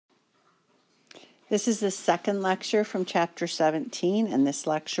This is the second lecture from Chapter 17, and this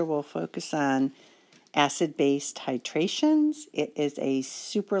lecture will focus on acid-base titrations. It is a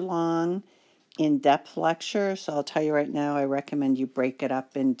super long, in-depth lecture, so I'll tell you right now, I recommend you break it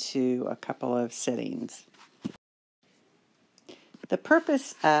up into a couple of sittings. The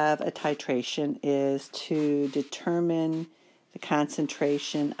purpose of a titration is to determine the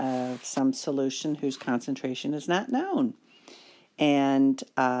concentration of some solution whose concentration is not known. And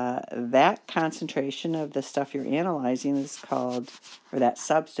that concentration of the stuff you're analyzing is called, or that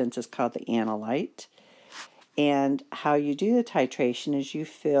substance is called the analyte. And how you do the titration is you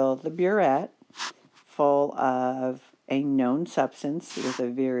fill the burette full of a known substance with a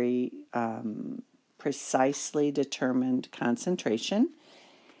very precisely determined concentration.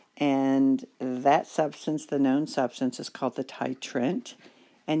 And that substance, the known substance, is called the titrant.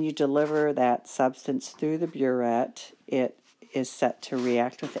 And you deliver that substance through the burette. It is set to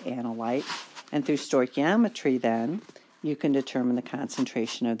react with the analyte. And through stoichiometry, then, you can determine the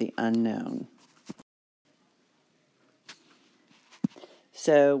concentration of the unknown.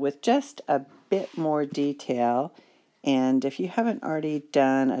 So with just a bit more detail, and if you haven't already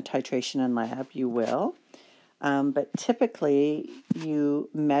done a titration in lab, you will. But typically, you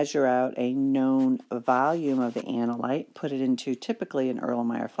measure out a known volume of the analyte, put it into typically an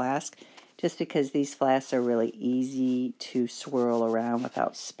Erlenmeyer flask, just because these flasks are really easy to swirl around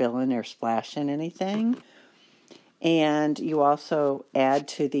without spilling or splashing anything. And you also add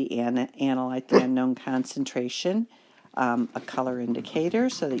to the analyte the unknown concentration, a color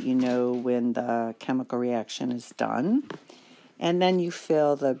indicator so that you know when the chemical reaction is done. And then you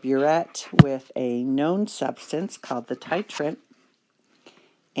fill the burette with a known substance called the titrant,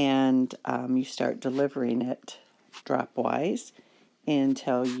 and you start delivering it dropwise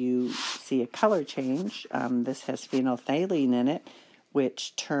until you see a color change. This has phenolphthalein in it,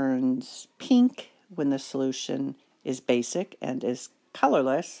 which turns pink when the solution is basic and is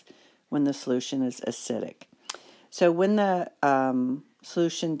colorless when the solution is acidic. So when the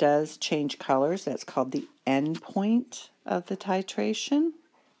solution does change colors, that's called the end point of the titration.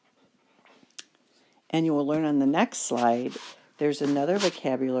 And you will learn on the next slide, there's another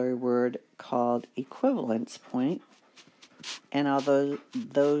vocabulary word called equivalence point. And although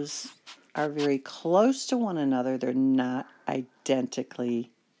those are very close to one another, they're not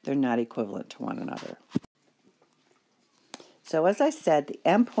equivalent to one another. So as I said, the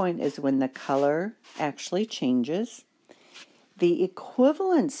end point is when the color actually changes. The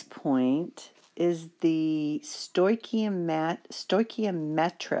equivalence point is the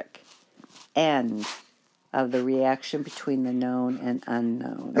stoichiometric end of the reaction between the known and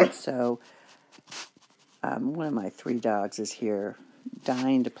unknown. So one of my 3 dogs is here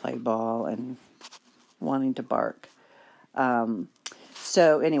dying to play ball and wanting to bark.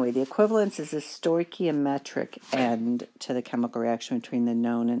 So anyway, the equivalence is a stoichiometric end to the chemical reaction between the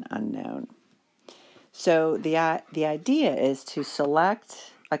known and unknown. So the idea is to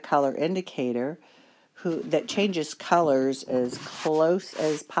select a color indicator that changes colors as close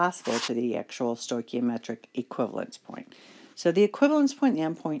as possible to the actual stoichiometric equivalence point. So the equivalence point and the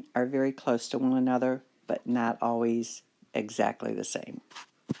end point are very close to one another, but not always exactly the same.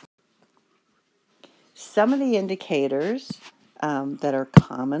 Some of the indicators that are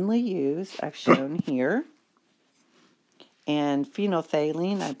commonly used I've shown here. And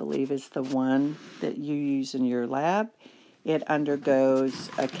phenolphthalein, I believe, is the one that you use in your lab. It undergoes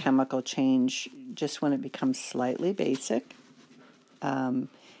a chemical change just when it becomes slightly basic. And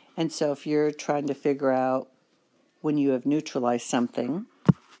so if you're trying to figure out when you have neutralized something,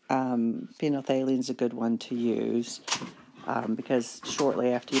 phenolphthalein is a good one to use because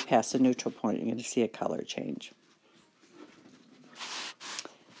shortly after you pass the neutral point, you're going to see a color change.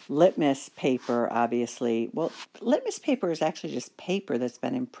 Litmus paper, obviously, litmus paper is actually just paper that's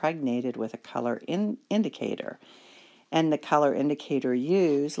been impregnated with a color indicator. And the color indicator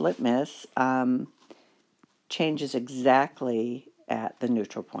used, litmus, changes exactly at the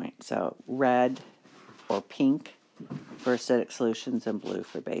neutral point. So red or pink for acidic solutions and blue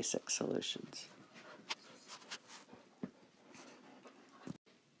for basic solutions.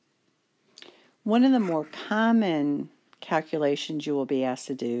 One of the more common calculations you will be asked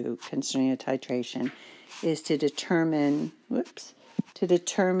to do concerning a titration is to determine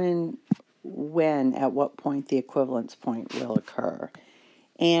when, at what point the equivalence point will occur.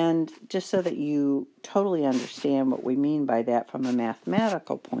 And just so that you totally understand what we mean by that from a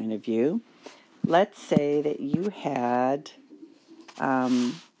mathematical point of view, let's say that you had,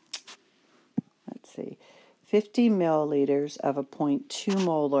 50 milliliters of a 0.2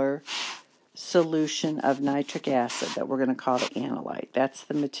 molar solution of nitric acid that we're going to call the analyte. That's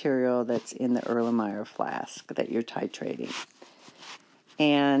the material that's in the Erlenmeyer flask that you're titrating.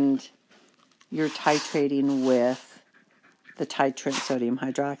 And you're titrating with the titrant sodium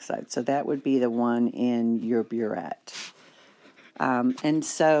hydroxide. So that would be the one in your burette. And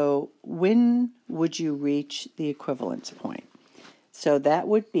so when would you reach the equivalence point? So that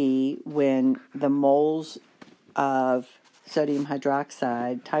would be when the moles of sodium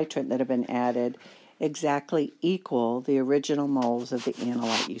hydroxide titrant that have been added exactly equal the original moles of the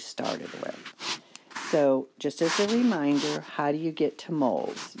analyte you started with. So just as a reminder, how do you get to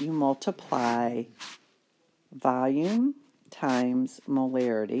moles? You multiply volume times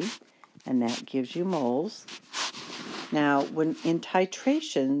molarity, and that gives you moles. Now, when in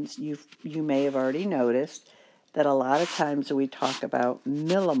titrations, you may have already noticed that a lot of times we talk about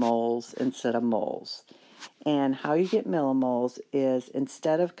millimoles instead of moles. And how you get millimoles is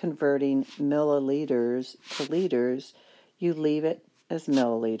instead of converting milliliters to liters, you leave it as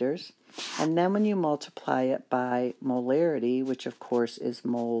milliliters. And then when you multiply it by molarity, which of course is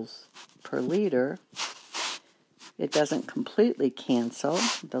moles per liter, it doesn't completely cancel.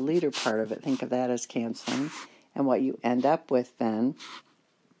 The liter part of it, think of that as canceling. And what you end up with then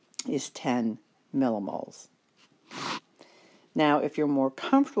is 10 millimoles. Now, if you're more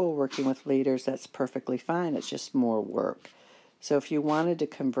comfortable working with liters, that's perfectly fine. It's just more work. So if you wanted to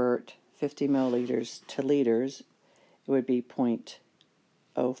convert 50 milliliters to liters, it would be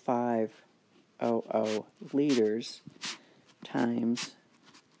 0.0500 liters times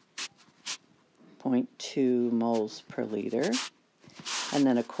 0.2 moles per liter. And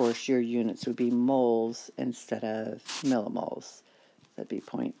then, of course, your units would be moles instead of millimoles. That'd be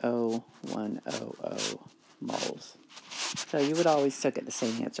 0.0100 moles. So you would always still get the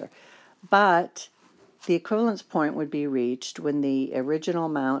same answer. But the equivalence point would be reached when the original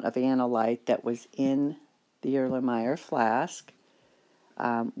amount of analyte that was in the Erlenmeyer flask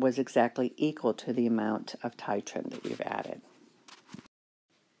was exactly equal to the amount of titrant that you've added.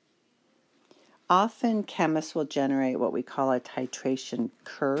 Often chemists will generate what we call a titration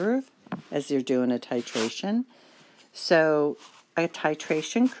curve as they're doing a titration. So a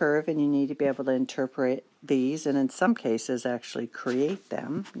titration curve, and you need to be able to interpret these, and in some cases actually create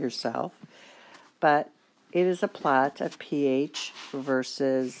them yourself. But it is a plot of pH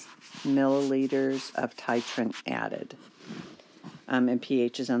versus milliliters of titrant added. And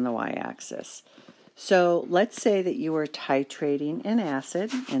pH is on the y-axis. So let's say that you are titrating an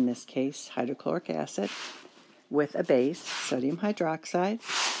acid, in this case hydrochloric acid, with a base, sodium hydroxide.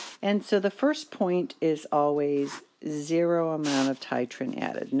 And so the first point is always 0 amount of titrant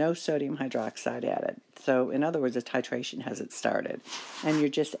added, no sodium hydroxide added. So in other words, the titration hasn't started. And you're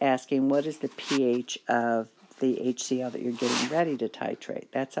just asking what is the pH of the HCl that you're getting ready to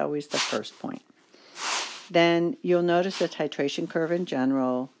titrate. That's always the first point. Then you'll notice the titration curve in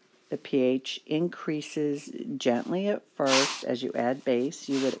general. The pH increases gently at first. As you add base,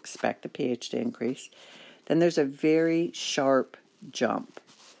 you would expect the pH to increase. Then there's a very sharp jump.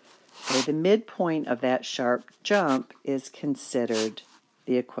 Okay, the midpoint of that sharp jump is considered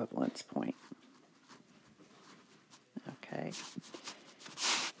the equivalence point. Okay.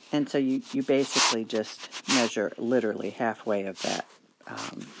 And so you basically just measure literally halfway of that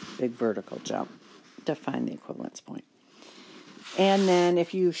big vertical jump to find the equivalence point. And then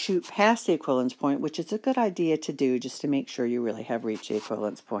if you shoot past the equivalence point, which is a good idea to do just to make sure you really have reached the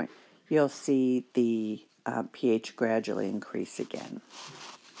equivalence point, you'll see the pH gradually increase again.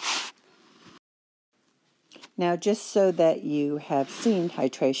 Now, just so that you have seen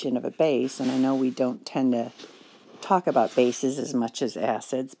titration of a base, and I know we don't tend to talk about bases as much as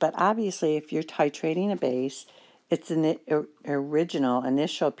acids, but obviously if you're titrating a base, its original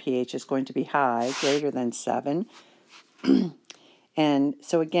initial pH is going to be high, greater than 7. And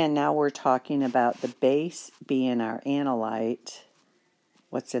so again, now we're talking about the base being our analyte,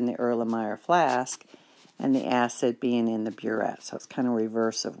 what's in the Erlenmeyer flask, and the acid being in the burette. So it's kind of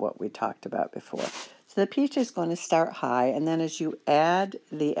reverse of what we talked about before. So the pH is going to start high, and then as you add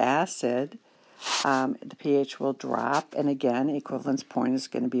the acid, the pH will drop, and again, equivalence point is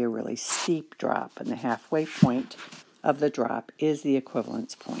going to be a really steep drop, and the halfway point of the drop is the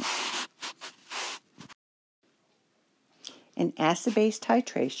equivalence point. An acid-base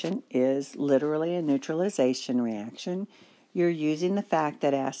titration is literally a neutralization reaction. You're using the fact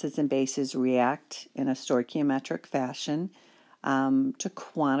that acids and bases react in a stoichiometric fashion to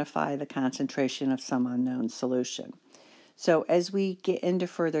quantify the concentration of some unknown solution. So as we get into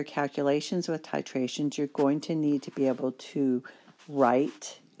further calculations with titrations, you're going to need to be able to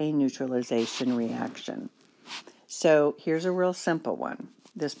write a neutralization reaction. So here's a real simple one.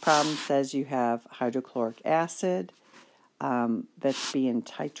 This problem says you have hydrochloric acid that's being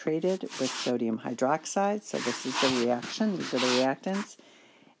titrated with sodium hydroxide. So this is the reaction. These are the reactants.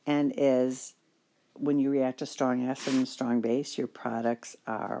 And is when you react a strong acid and a strong base, your products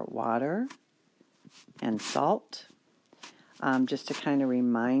are water and salt. Just to kind of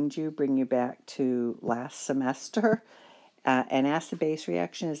remind you, bring you back to last semester, an acid-base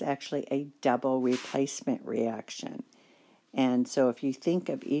reaction is actually a double replacement reaction. And so if you think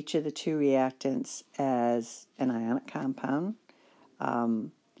of each of the two reactants as an ionic compound,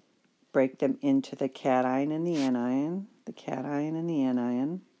 break them into the cation and the anion, the cation and the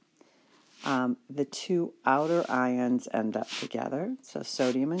anion. The two outer ions end up together, so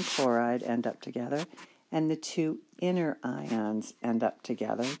sodium and chloride end up together, and the two inner ions end up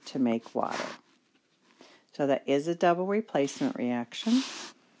together to make water. So that is a double replacement reaction,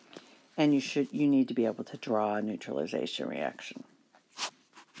 and you need to be able to draw a neutralization reaction.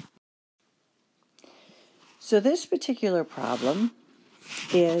 So this particular problem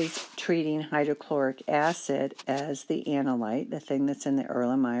is treating hydrochloric acid as the analyte, the thing that's in the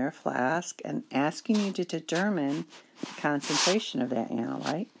Erlenmeyer flask, and asking you to determine the concentration of that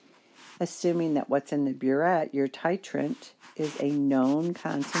analyte, assuming that what's in the burette, your titrant, is a known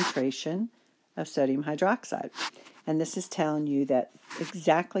concentration of sodium hydroxide. And this is telling you that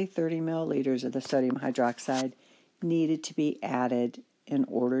exactly 30 milliliters of the sodium hydroxide needed to be added in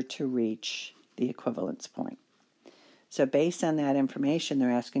order to reach the equivalence point. So based on that information,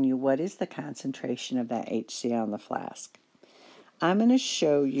 they're asking you, what is the concentration of that HCl in the flask? I'm going to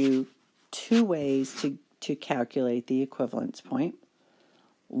show you two ways to calculate the equivalence point.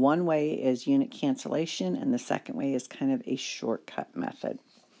 One way is unit cancellation, and the second way is kind of a shortcut method.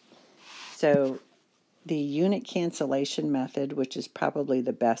 So the unit cancellation method, which is probably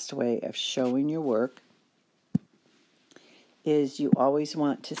the best way of showing your work, is you always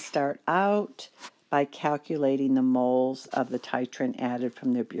want to start out by calculating the moles of the titrant added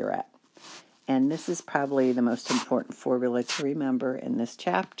from the burette. And this is probably the most important formula to remember in this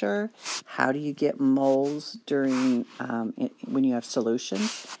chapter. How do you get moles during when you have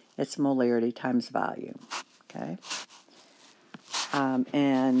solutions? It's molarity times volume. Okay.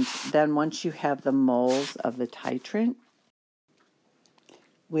 And then once you have the moles of the titrant,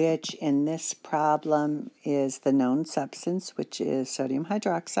 which in this problem is the known substance, which is sodium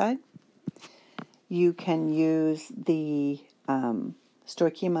hydroxide, you can use the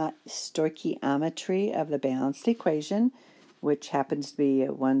stoichiometry of the balanced equation, which happens to be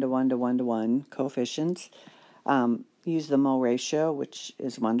a 1 to 1 to 1 to 1 coefficients. Use the mole ratio, which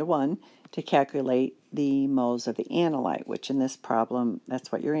is 1 to 1, to calculate the moles of the analyte, which in this problem,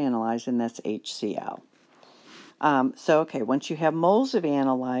 that's what you're analyzing, that's HCl. Okay, once you have moles of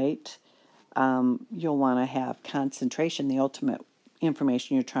analyte, you'll want to have concentration. The ultimate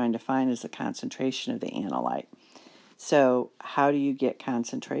information you're trying to find is the concentration of the analyte. So how do you get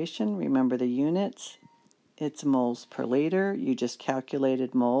concentration? Remember the units. It's moles per liter. You just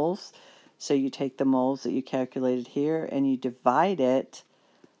calculated moles. So you take the moles that you calculated here and you divide it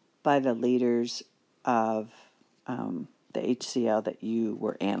by the liters of the HCl that you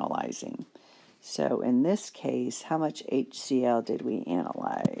were analyzing. So in this case, how much HCl did we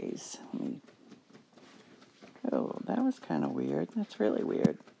analyze? Oh, that was kind of weird. That's really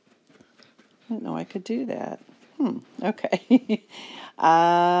weird. I didn't know I could do that. Okay.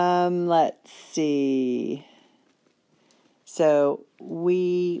 Let's see. So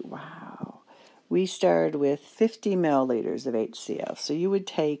we started with 50 milliliters of HCl. So you would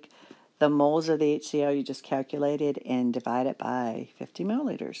take the moles of the HCl you just calculated and divide it by 50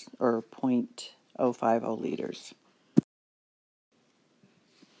 milliliters, or 0.050 liters.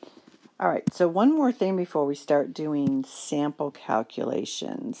 All right, so one more thing before we start doing sample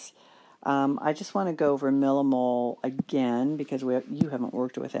calculations. I just want to go over millimole again because you haven't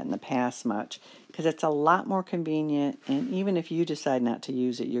worked with it in the past much, because it's a lot more convenient, and even if you decide not to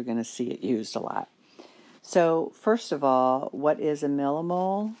use it, you're going to see it used a lot. So first of all, what is a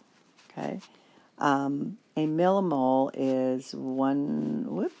millimole? Okay, a millimole is one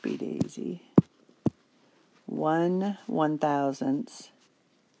 1/1000th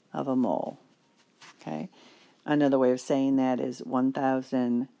of a mole. Okay, another way of saying that is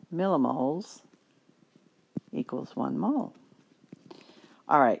 1,000 millimoles equals 1 mole.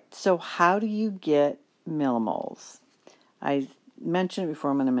 All right, so how do you get millimoles? I mentioned it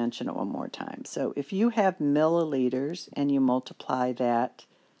before, I'm going to mention it one more time. So if you have milliliters and you multiply that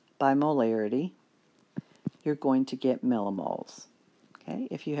by molarity, you're going to get millimoles. Okay,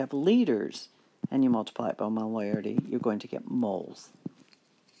 if you have liters and you multiply it by molarity, you're going to get moles.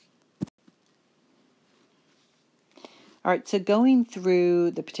 All right, so going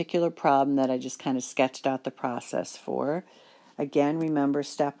through the particular problem that I just kind of sketched out the process for, again, remember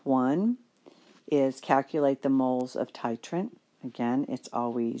step 1 is calculate the moles of titrant. Again, it's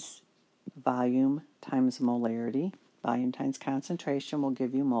always volume times molarity. Volume times concentration will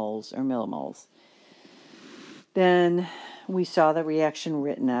give you moles or millimoles. Then we saw the reaction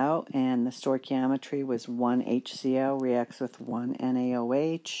written out, and the stoichiometry was 1 HCl reacts with 1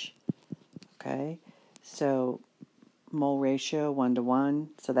 NaOH. Okay, so mole ratio 1 to 1,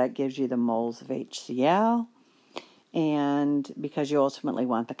 so that gives you the moles of HCl. And because you ultimately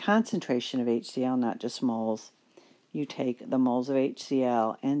want the concentration of HCl, not just moles, you take the moles of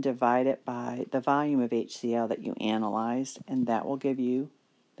HCl and divide it by the volume of HCl that you analyzed, and that will give you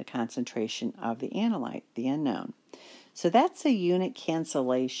the concentration of the analyte, the unknown. So that's a unit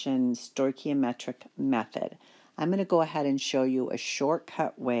cancellation stoichiometric method. I'm going to go ahead and show you a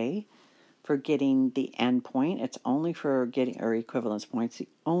shortcut way for getting the endpoint. It's only for getting, or equivalence points,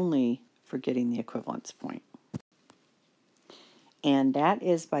 only for getting the equivalence point. And that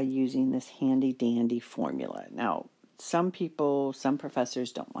is by using this handy dandy formula. Now, some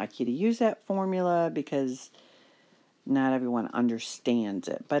professors don't like you to use that formula because not everyone understands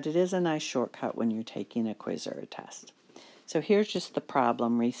it, but it is a nice shortcut when you're taking a quiz or a test. So here's just the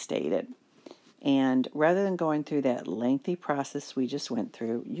problem restated. And rather than going through that lengthy process we just went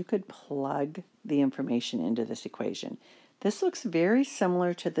through, you could plug the information into this equation. This looks very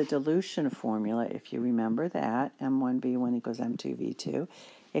similar to the dilution formula, if you remember that, M1V1 equals M2V2,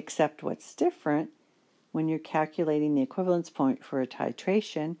 except what's different, when you're calculating the equivalence point for a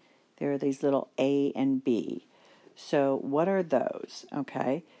titration, there are these little A and B. So what are those?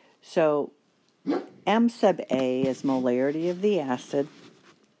 Okay, so M sub A is molarity of the acid,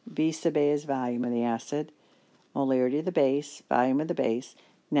 V sub A is volume of the acid, molarity of the base, volume of the base.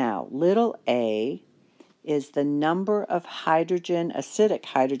 Now, little a is the number of acidic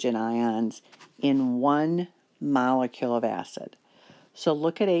hydrogen ions in 1 molecule of acid. So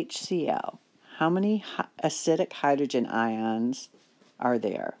look at HCl. How many acidic hydrogen ions are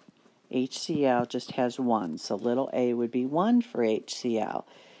there? HCl just has 1, so little a would be 1 for HCl.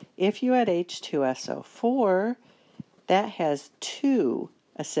 If you had H2SO4, that has 2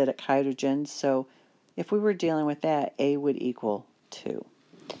 acidic hydrogens, so if we were dealing with that, A would equal 2.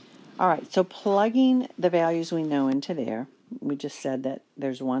 All right, so plugging the values we know into there, we just said that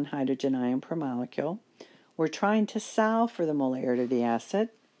there's 1 hydrogen ion per molecule. We're trying to solve for the molarity of the acid,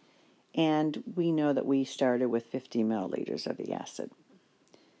 and we know that we started with 50 milliliters of the acid.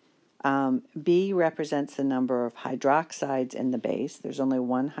 B represents the number of hydroxides in the base. There's only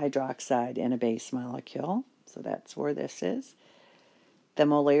 1 hydroxide in a base molecule, so that's where this is. The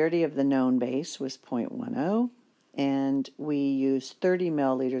molarity of the known base was 0.10, and we used 30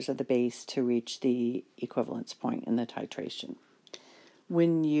 milliliters of the base to reach the equivalence point in the titration.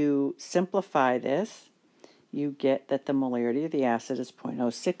 When you simplify this, you get that the molarity of the acid is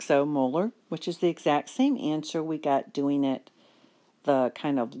 0.060 molar, which is the exact same answer we got doing it the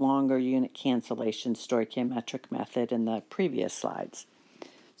kind of longer unit cancellation stoichiometric method in the previous slides.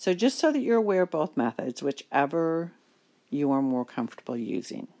 So just so that you're aware of both methods, whichever you are more comfortable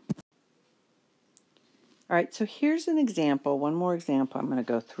using. All right, so here's an example, one more example I'm going to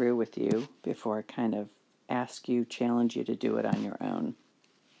go through with you before I kind of challenge you to do it on your own.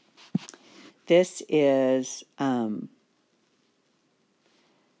 This is where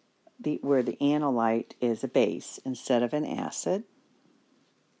the analyte is a base instead of an acid.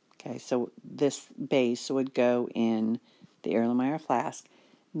 Okay, so this base would go in the Erlenmeyer flask.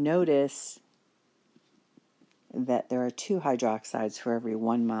 Notice that there are 2 hydroxides for every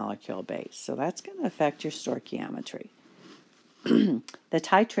 1 molecule base. So that's going to affect your stoichiometry. The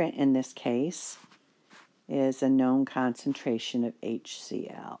titrant in this case is a known concentration of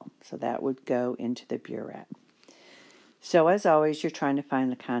HCl. So that would go into the burette. So as always, you're trying to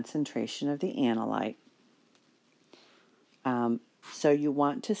find the concentration of the analyte. So you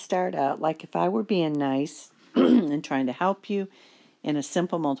want to start out, like if I were being nice and trying to help you in a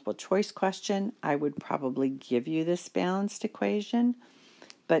simple multiple choice question, I would probably give you this balanced equation.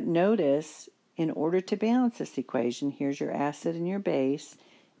 But notice, in order to balance this equation, here's your acid and your base.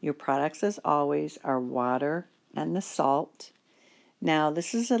 Your products, as always, are water and the salt. Now,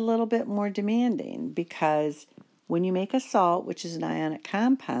 this is a little bit more demanding because when you make a salt, which is an ionic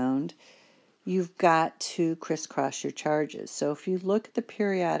compound, you've got to crisscross your charges. So if you look at the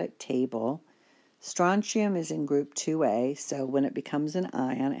periodic table, strontium is in group 2A, so when it becomes an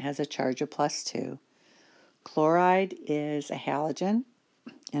ion, it has a charge of +2. Chloride is a halogen,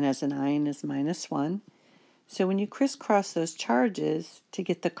 and as an ion is -1. So when you crisscross those charges to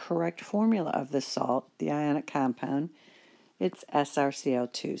get the correct formula of the salt, the ionic compound, it's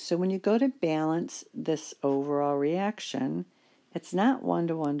SrCl2. So when you go to balance this overall reaction, it's not 1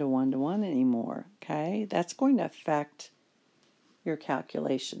 to 1 to 1 to 1 anymore, okay? That's going to affect your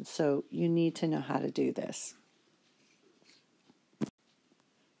calculation. So you need to know how to do this.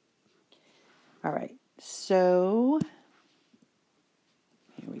 All right, so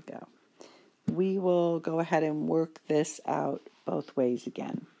here we go. We will go ahead and work this out both ways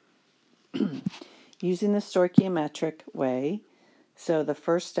again. Using the stoichiometric way, so the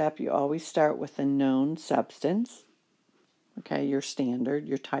first step, you always start with a known substance, okay, your standard,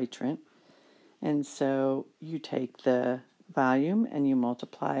 your titrant. And so you take the volume and you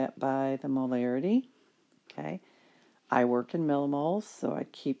multiply it by the molarity, okay. I work in millimoles, so I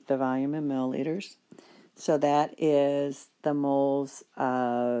keep the volume in milliliters. So that is the moles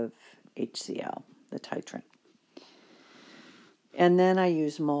of HCl, the titrant. And then I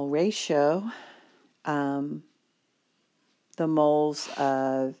use mole ratio. The moles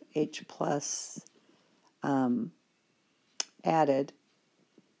of H plus added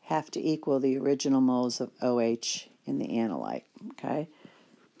have to equal the original moles of OH in the analyte, okay?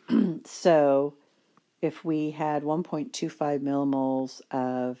 So if we had 1.25 millimoles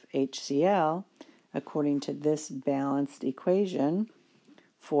of HCl, according to this balanced equation,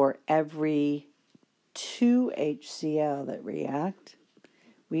 for every 2 HCl that react,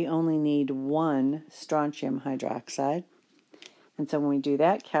 we only need 1 strontium hydroxide. And so when we do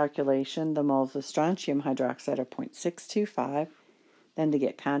that calculation, the moles of strontium hydroxide are 0.625. Then to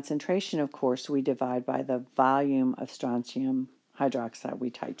get concentration, of course, we divide by the volume of strontium hydroxide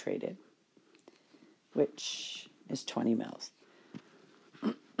we titrated, which is 20 mils.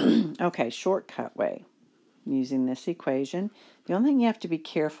 Okay, shortcut way, using this equation. The only thing you have to be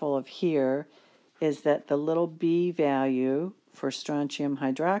careful of here is that the little b value for strontium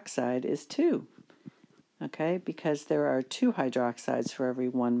hydroxide is 2, okay, because there are 2 hydroxides for every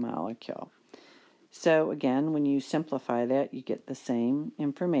 1 molecule. So again, when you simplify that, you get the same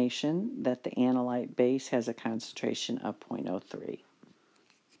information, that the analyte base has a concentration of 0.03.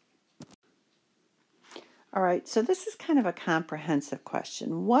 All right, so this is kind of a comprehensive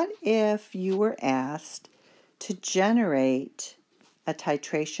question. What if you were asked to generate a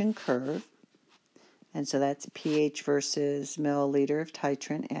titration curve, and so that's pH versus milliliter of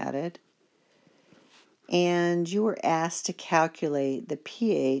titrant added, and you were asked to calculate the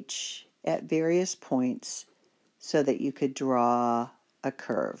pH at various points so that you could draw a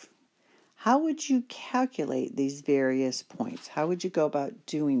curve? How would you calculate these various points? How would you go about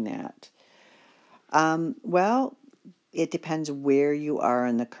doing that? Well, it depends where you are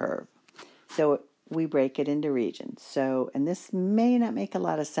in the curve. So we break it into regions. So, and this may not make a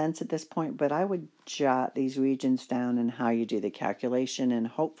lot of sense at this point, but I would jot these regions down and how you do the calculation, and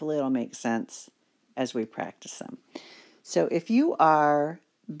hopefully it'll make sense as we practice them. So if you are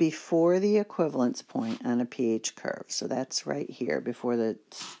before the equivalence point on a pH curve, so that's right here before the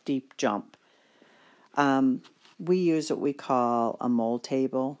steep jump, we use what we call a mole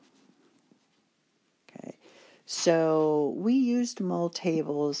table. Okay, so we used mole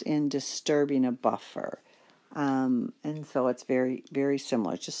tables in disturbing a buffer, and so it's very, very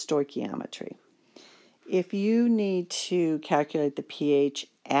similar. It's just stoichiometry. If you need to calculate the pH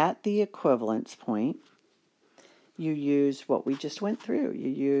at the equivalence point, you use what we just went through. You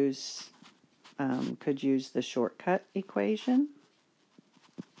use, could use the shortcut equation,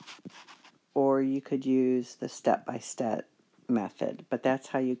 or you could use the step-by-step method, but that's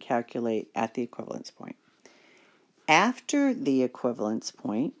how you calculate at the equivalence point. After the equivalence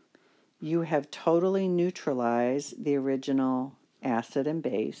point, you have totally neutralized the original acid and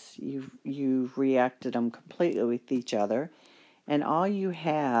base. You've reacted them completely with each other, and all you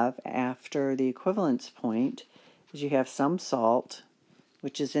have after the equivalence point is you have some salt,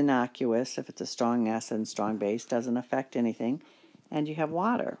 which is innocuous. If it's a strong acid and strong base, doesn't affect anything, and you have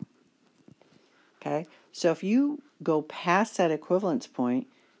water. Okay, so if you go past that equivalence point,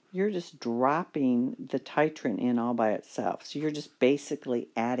 you're just dropping the titrant in all by itself. So you're just basically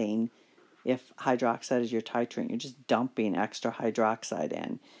adding, if hydroxide is your titrant, you're just dumping extra hydroxide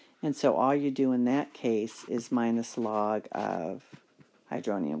in. And so all you do in that case is minus log of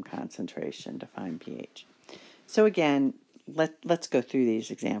hydronium concentration to find pH. So again, let's go through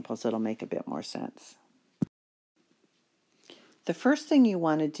these examples. It'll make a bit more sense. The first thing you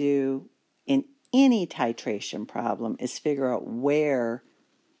want to do in any titration problem is figure out where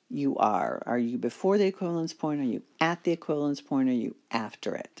you are. Are you before the equivalence point? Are you at the equivalence point? Are you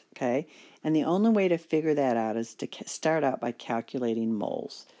after it? Okay? And the only way to figure that out is to start out by calculating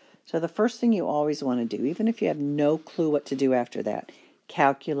moles. So the first thing you always want to do, even if you have no clue what to do after that,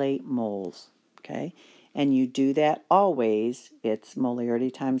 calculate moles. Okay? and you do that always, it's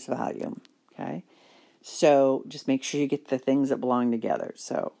molarity times volume, okay? So just make sure you get the things that belong together.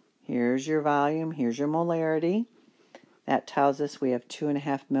 So here's your volume, here's your molarity. That tells us we have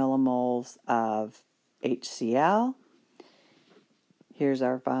 2.5 millimoles of HCl. Here's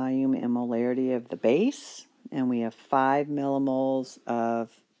our volume and molarity of the base, and we have 5 millimoles of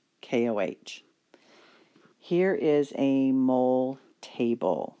KOH. Here is a mole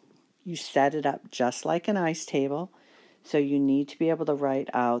table. You set it up just like an ice table, so you need to be able to write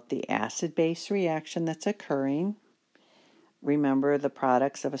out the acid-base reaction that's occurring. Remember, the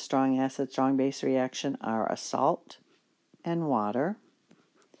products of a strong acid, strong base reaction are a salt and water.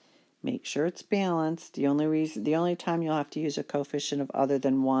 Make sure it's balanced. The only time you'll have to use a coefficient of other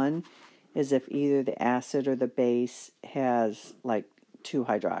than 1 is if either the acid or the base has like 2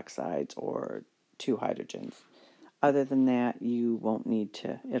 hydroxides or 2 hydrogens. Other than that, you won't need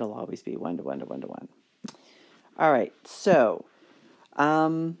to. It'll always be 1 to 1 to 1 to 1. All right, so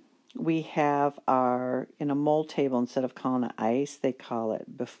we have our, in a mole table, instead of calling it ice, they call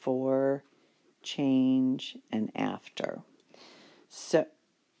it before, change, and after. So,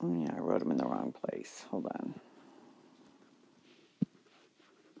 yeah, I wrote them in the wrong place. Hold on.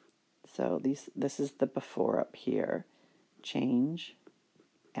 So this is the before up here. Change,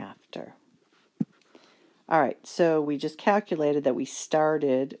 after. All right, so we just calculated that we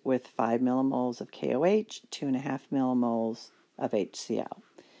started with 5 millimoles of KOH, 2.5 millimoles of HCl.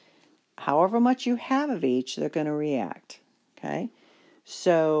 However much you have of each, they're going to react, okay?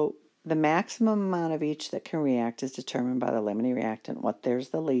 So the maximum amount of each that can react is determined by the limiting reactant, what there's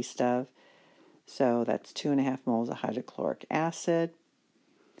the least of. So that's 2.5 moles of hydrochloric acid.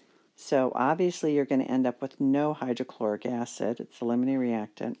 So obviously you're going to end up with no hydrochloric acid. It's the limiting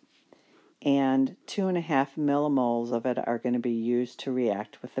reactant. And 2.5 millimoles of it are going to be used to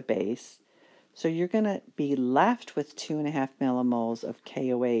react with the base. So you're going to be left with 2.5 millimoles of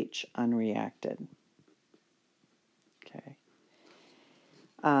KOH unreacted. Okay.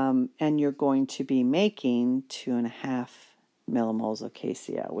 And you're going to be making 2.5 millimoles of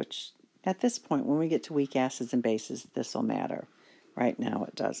KCl, which at this point, when we get to weak acids and bases, this will matter. Right now,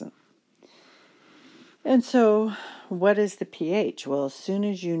 it doesn't. And so, what is the pH? Well, as soon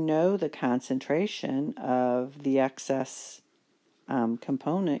as you know the concentration of the excess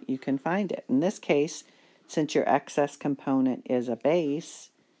component, you can find it. In this case, since your excess component is a base,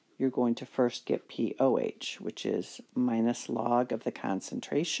 you're going to first get pOH, which is minus log of the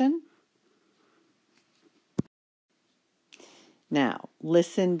concentration. Now,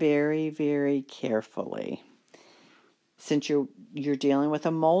 listen very, very carefully. Since you're dealing with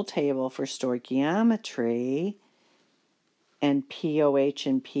a mole table for stoichiometry, and pOH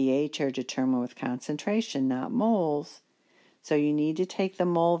and pH are determined with concentration, not moles. So you need to take the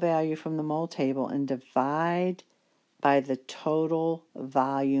mole value from the mole table and divide by the total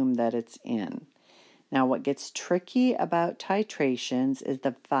volume that it's in. Now, what gets tricky about titrations is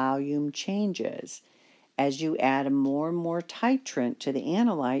the volume changes. As you add more and more titrant to the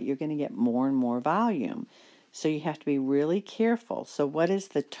analyte, you're going to get more and more volume. So you have to be really careful. So what is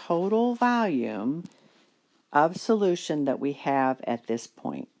the total volume of solution that we have at this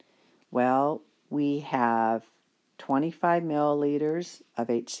point? Well, we have 25 milliliters of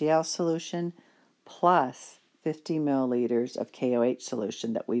HCl solution plus 50 milliliters of KOH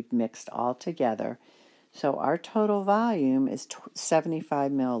solution that we've mixed all together. So our total volume is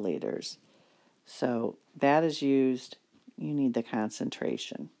 75 milliliters. So that is used, you need the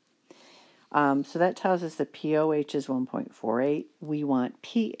concentration. So that tells us that pOH is 1.48. We want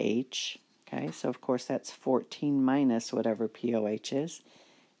pH, okay, so of course that's 14 minus whatever pOH is.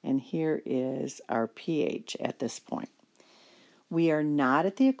 And here is our pH at this point. We are not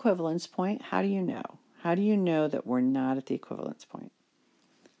at the equivalence point. How do you know? How do you know that we're not at the equivalence point?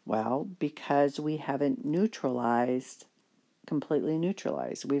 Well, because we haven't completely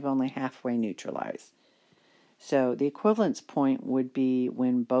neutralized. We've only halfway neutralized. So the equivalence point would be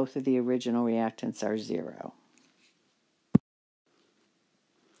when both of the original reactants are 0.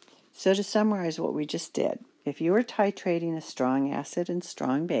 So to summarize what we just did, if you were titrating a strong acid and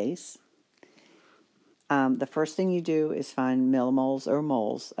strong base, the first thing you do is find millimoles or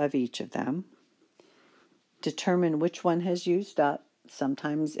moles of each of them. Determine which one has used up.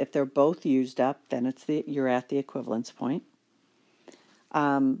 Sometimes if they're both used up, then you're at the equivalence point.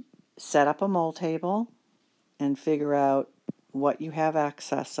 Set up a mole table and figure out what you have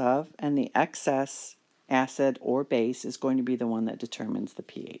excess of, and the excess acid or base is going to be the one that determines the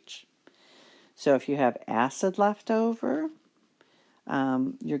pH. So if you have acid left over,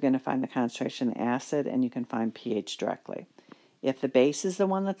 you're going to find the concentration acid and you can find pH directly. If the base is the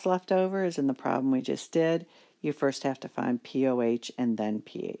one that's left over, as in the problem we just did, you first have to find pOH and then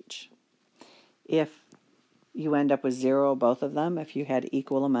pH. If you end up with 0, both of them, if you had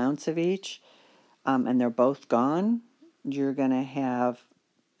equal amounts of each, and they're both gone, you're going to have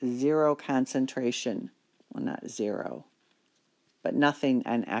 0 concentration. Well, not 0, but nothing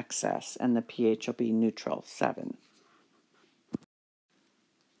in excess, and the pH will be neutral, 7.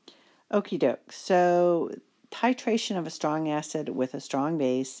 Okie doke. So titration of a strong acid with a strong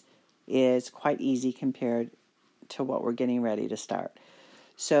base is quite easy compared to what we're getting ready to start.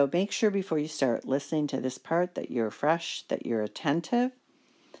 So make sure before you start listening to this part that you're fresh, that you're attentive.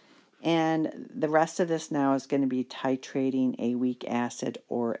 And the rest of this now is going to be titrating a weak acid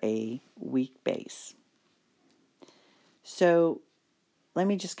or a weak base. So let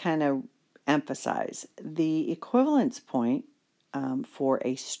me just kind of emphasize the equivalence point for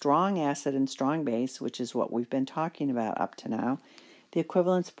a strong acid and strong base, which is what we've been talking about up to now. The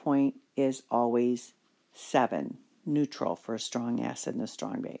equivalence point is always 7, neutral for a strong acid and a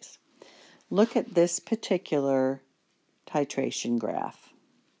strong base. Look at this particular titration graph.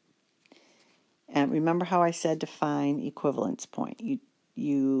 And remember how I said to find equivalence point.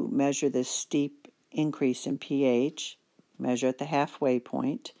 You measure this steep increase in pH, measure at the halfway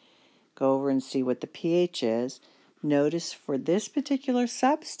point, go over and see what the pH is. Notice for this particular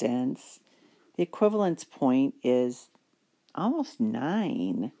substance, the equivalence point is almost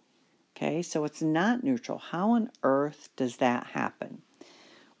 9. Okay, so it's not neutral. How on earth does that happen?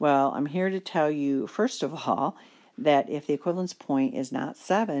 Well, I'm here to tell you, first of all, that if the equivalence point is not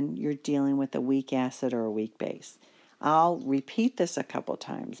 7, you're dealing with a weak acid or a weak base. I'll repeat this a couple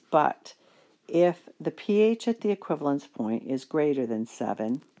times, but if the pH at the equivalence point is greater than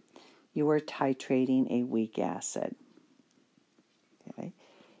 7, you are titrating a weak acid. Okay.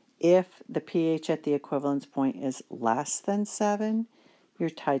 If the pH at the equivalence point is less than 7, you're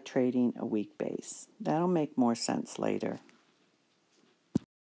titrating a weak base. That'll make more sense later.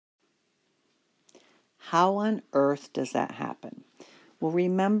 How on earth does that happen? Well,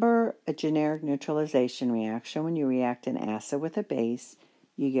 remember a generic neutralization reaction. When you react an acid with a base,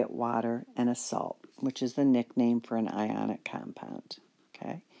 you get water and a salt, which is the nickname for an ionic compound.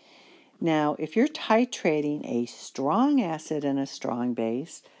 Okay. Now, if you're titrating a strong acid and a strong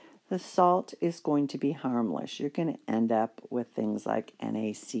base, the salt is going to be harmless. You're going to end up with things like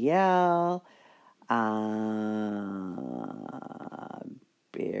NaCl,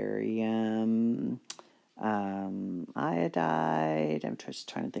 barium, iodide. I'm just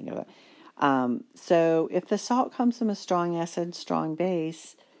trying to think of it. So if the salt comes from a strong acid, strong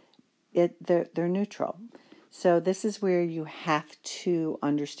base, they're neutral. So this is where you have to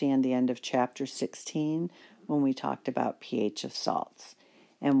understand the end of chapter 16 when we talked about pH of salts.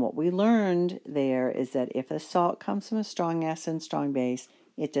 And what we learned there is that if a salt comes from a strong acid and strong base,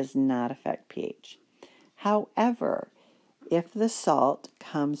 it does not affect pH. However, if the salt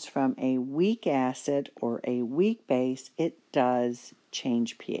comes from a weak acid or a weak base, it does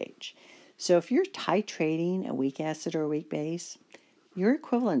change pH. So if you're titrating a weak acid or a weak base, your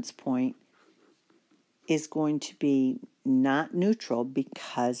equivalence point is going to be not neutral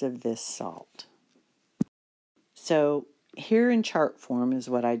because of this salt. So here in chart form is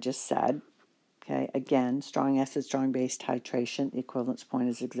what I just said. Okay, again, strong acid, strong base titration, the equivalence point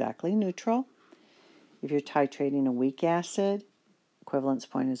is exactly neutral. If you're titrating a weak acid, equivalence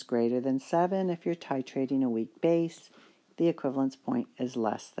point is greater than 7. If you're titrating a weak base, the equivalence point is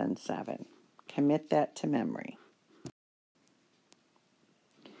less than 7. Commit that to memory.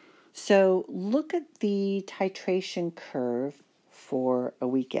 So look at the titration curve for a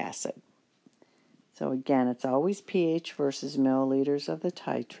weak acid. So again, it's always pH versus milliliters of the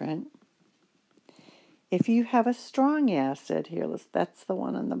titrant. If you have a strong acid, that's the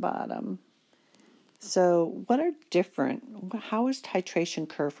one on the bottom. So what are different? How is titration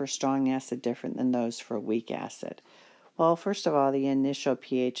curve for strong acid different than those for weak acid? Well, first of all, the initial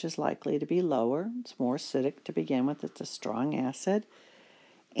pH is likely to be lower. It's more acidic to begin with. It's a strong acid.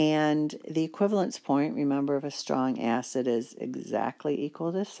 And the equivalence point, remember, of a strong acid is exactly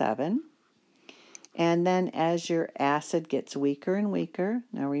equal to 7. And then as your acid gets weaker and weaker,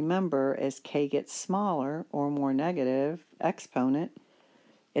 now remember, as K gets smaller or more negative exponent,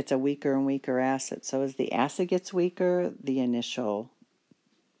 it's a weaker and weaker acid. So as the acid gets weaker, the initial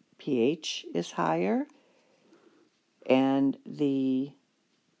pH is higher, and the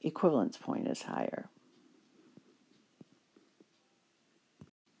equivalence point is higher.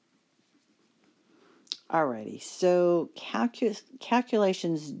 Alrighty, so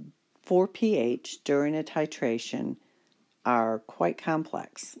calculations for pH during a titration are quite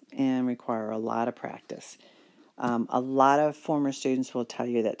complex and require a lot of practice. A lot of former students will tell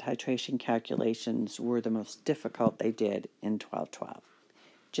you that titration calculations were the most difficult they did in 1212,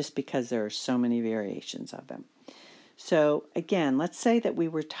 just because there are so many variations of them. So again, let's say that we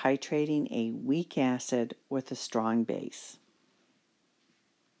were titrating a weak acid with a strong base.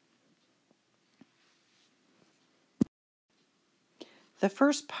 The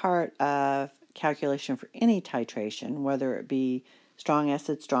first part of calculation for any titration, whether it be strong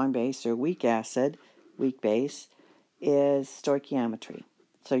acid, strong base, or weak acid, weak base, is stoichiometry.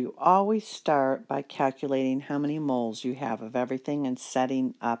 So you always start by calculating how many moles you have of everything and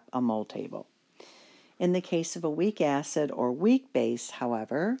setting up a mole table. In the case of a weak acid or weak base,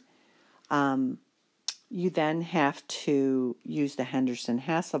 however, you then have to use the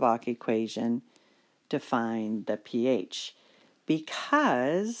Henderson-Hasselbalch equation to find the pH.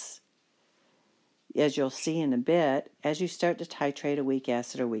 Because, as you'll see in a bit, as you start to titrate a weak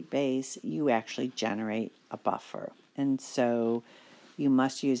acid or weak base, you actually generate a buffer. And so you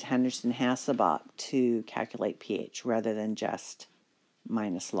must use Henderson-Hasselbalch to calculate pH rather than just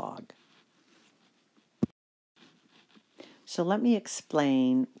minus log. So let me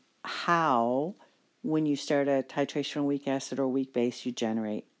explain how, when you start a titration of weak acid or weak base, you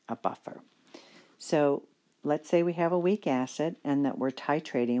generate a buffer. So let's say we have a weak acid and that we're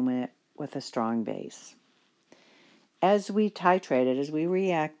titrating it with a strong base. As we titrate it, as we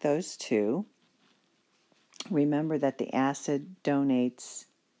react those two, remember that the acid donates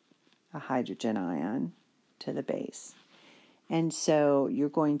a hydrogen ion to the base. And so you're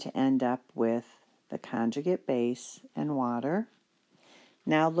going to end up with the conjugate base and water.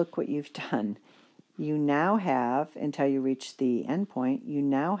 Now look what you've done. You now have, until you reach the end point, you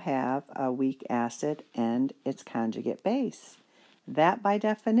now have a weak acid and its conjugate base. That, by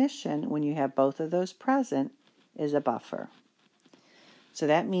definition, when you have both of those present, is a buffer. So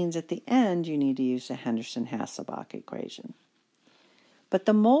that means at the end you need to use the Henderson-Hasselbalch equation. But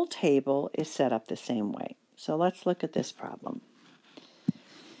the mole table is set up the same way. So let's look at this problem.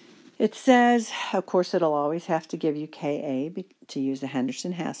 It says, of course, it'll always have to give you Ka to use the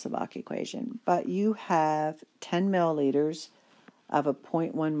Henderson-Hasselbalch equation, but you have 10 milliliters of a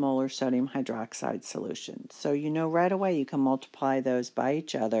 0.1 molar sodium hydroxide solution. So you know right away you can multiply those by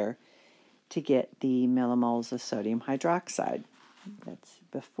each other to get the millimoles of sodium hydroxide. That's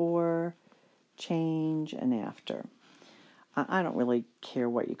before, change, and after. I don't really care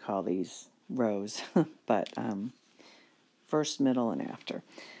what you call these rows, but first, middle, and after.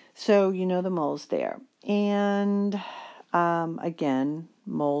 So you know the moles there. And again,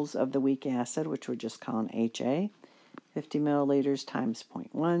 moles of the weak acid, which we're just calling HA, 50 milliliters times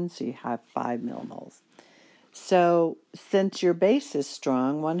 0.1, so you have 5 millimoles. So since your base is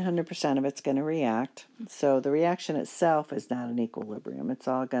strong, 100% of it's going to react. So the reaction itself is not an equilibrium. It's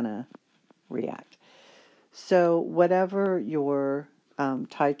all going to react. So whatever your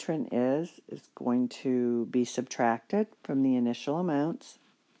titrant is going to be subtracted from the initial amounts.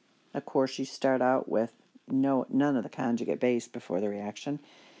 Of course, you start out with none of the conjugate base before the reaction.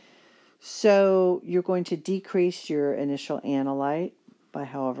 So you're going to decrease your initial analyte by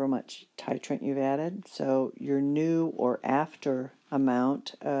however much titrant you've added. So your new or after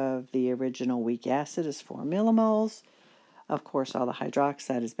amount of the original weak acid is 4 millimoles. Of course, all the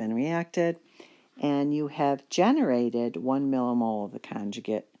hydroxide has been reacted, and you have generated 1 millimole of the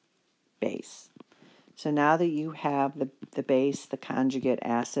conjugate base. So now that you have the base, the conjugate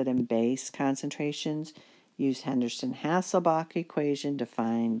acid and base concentrations, use Henderson-Hasselbalch equation to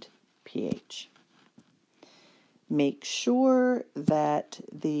find pH. Make sure that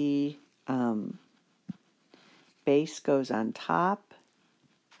the base goes on top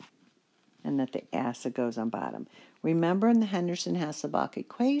and that the acid goes on bottom. Remember, in the Henderson-Hasselbalch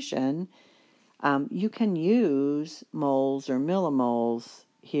equation, you can use moles or millimoles.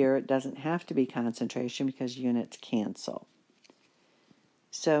 Here it doesn't have to be concentration because units cancel.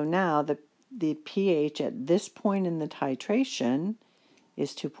 So now the pH at this point in the titration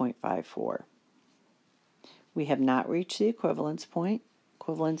is 2.54. We have not reached the equivalence point.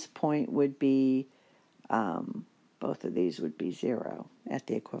 Equivalence point would be, both of these would be 0 at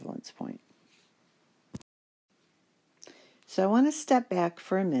the equivalence point. So I want to step back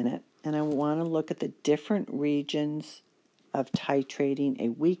for a minute and I want to look at the different regions of titrating a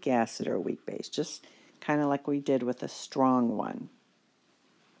weak acid or a weak base, just kind of like we did with a strong one.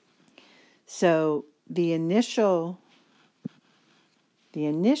 So the initial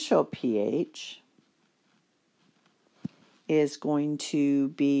pH is going to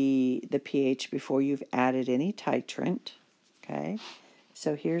be the pH before you've added any titrant. Okay,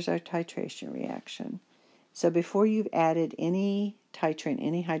 so here's our titration reaction. So before you've added any titrant,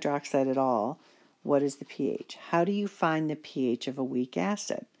 any hydroxide at all, What is the pH? How do you find the pH of a weak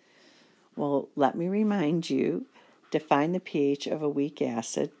acid? Well, let me remind you, to find the pH of a weak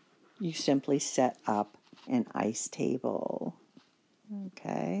acid, you simply set up an ice table.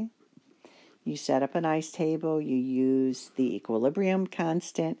 Okay? You set up an ice table, you use the equilibrium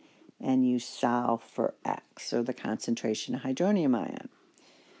constant, and you solve for X, or the concentration of hydronium ion.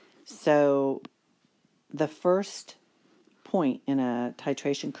 So the first point in a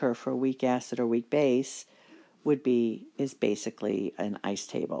titration curve for a weak acid or weak base is basically an ice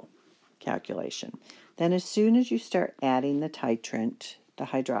table calculation. Then as soon as you start adding the titrant, the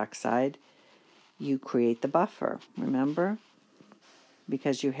hydroxide, you create the buffer, remember?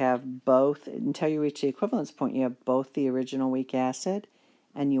 Because you have both, until you reach the equivalence point, you have both the original weak acid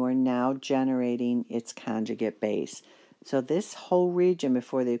and you are now generating its conjugate base. So this whole region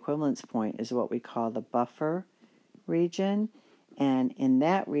before the equivalence point is what we call the buffer region. And in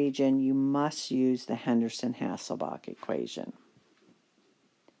that region, you must use the Henderson-Hasselbalch equation.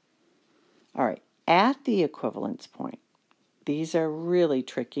 All right, at the equivalence point, these are really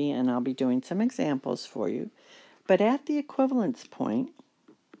tricky, and I'll be doing some examples for you. But at the equivalence point,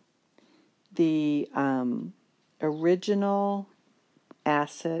 the original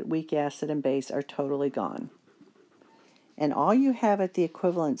acid, weak acid, and base are totally gone. And all you have at the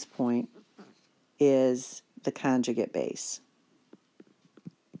equivalence point is the conjugate base.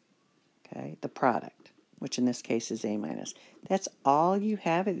 Okay, the product, which in this case is A minus. That's all you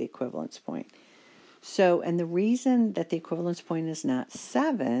have at the equivalence point. So, and the reason that the equivalence point is not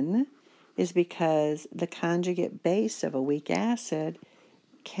 7 is because the conjugate base of a weak acid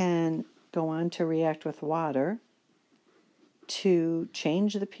can go on to react with water to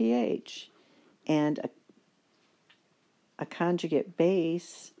change the pH. And a conjugate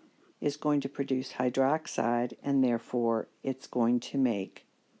base is going to produce hydroxide, and therefore it's going to make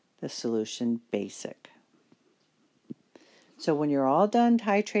the solution basic. So when you're all done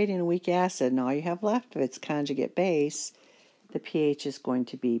titrating a weak acid and all you have left of its conjugate base, the pH is going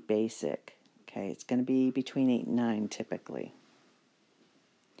to be basic. Okay, it's going to be between 8 and 9 typically.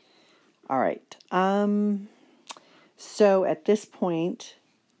 All right. So at this point,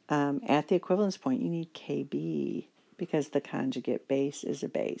 at the equivalence point, you need Kb because the conjugate base is a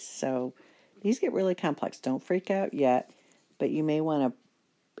base. So these get really complex. Don't freak out yet, but you may want to,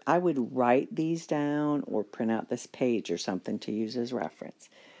 I would write these down or print out this page or something to use as reference.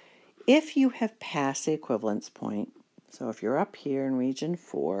 If you have passed the equivalence point, so if you're up here in region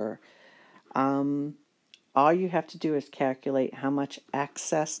 4, all you have to do is calculate how much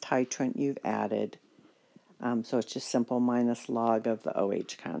excess titrant you've added. So it's just simple minus log of the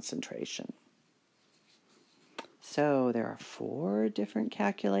OH concentration. So there are 4 different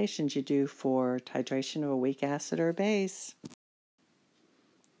calculations you do for titration of a weak acid or base.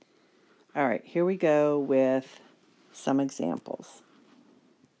 All right, here we go with some examples.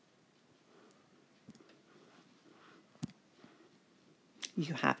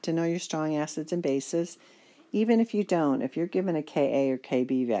 You have to know your strong acids and bases. Even if you don't, if you're given a Ka or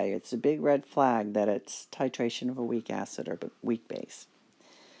Kb value, it's a big red flag that it's titration of a weak acid or weak base.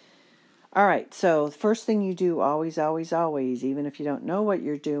 All right, so the first thing you do always, even if you don't know what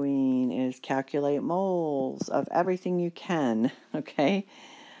you're doing, is calculate moles of everything you can, okay?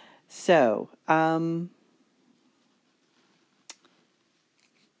 So,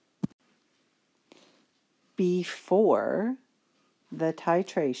 before the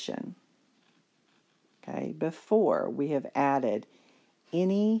titration, okay, before we have added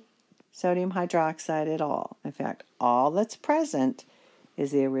any sodium hydroxide at all, in fact, all that's present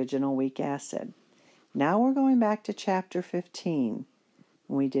is the original weak acid. Now we're going back to chapter 15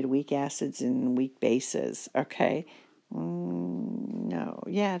 when we did weak acids and weak bases, okay? No,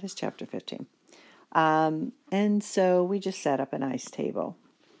 yeah, it is chapter 15. And so we just set up an ice table,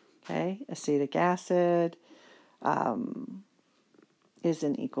 okay? Acetic acid is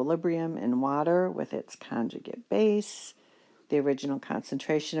in equilibrium in water with its conjugate base. The original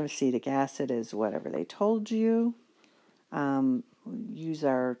concentration of acetic acid is whatever they told you. Use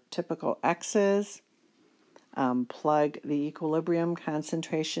our typical X's. Plug the equilibrium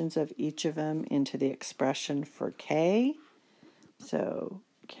concentrations of each of them into the expression for K. So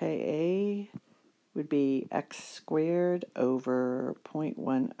Ka would be x squared over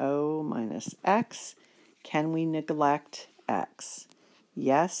 0.10 minus x. Can we neglect x?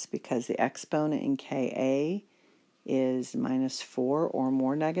 Yes, because the exponent in Ka is minus 4 or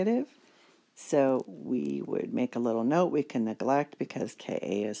more negative. So we would make a little note we can neglect because Ka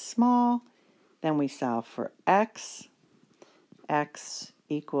is small. Then we solve for x. X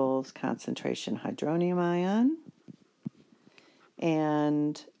equals concentration hydronium ion.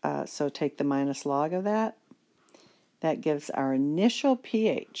 And so take the minus log of that. That gives our initial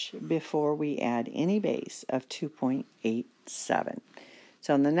pH before we add any base of 2.87.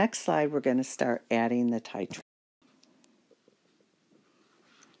 So on the next slide, we're going to start adding the titrate.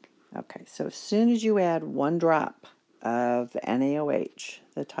 Okay, so as soon as you add 1 drop of NaOH,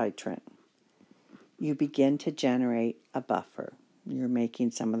 the titrant, you begin to generate a buffer. You're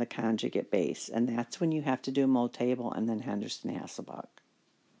making some of the conjugate base, and that's when you have to do mole table and then Henderson-Hasselbalch.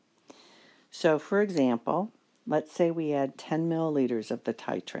 So for example, let's say we add 10 milliliters of the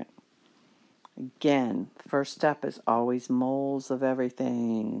titrant. Again, first step is always moles of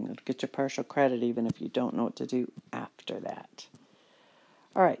everything. It'll get you partial credit even if you don't know what to do after that.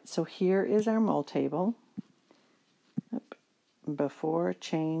 All right, so here is our mole table. Before,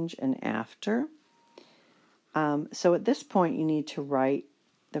 change, and after. So at this point, you need to write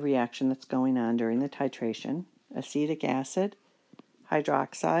the reaction that's going on during the titration. Acetic acid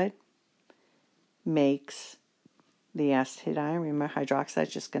hydroxide makes the acetate ion. Remember, hydroxide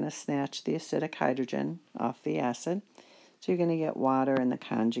is just going to snatch the acidic hydrogen off the acid. So you're going to get water and the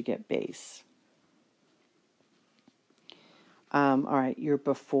conjugate base. All right, your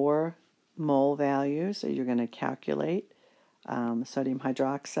before mole values, so you're going to calculate. Sodium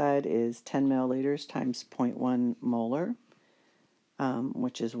hydroxide is 10 milliliters times 0.1 molar,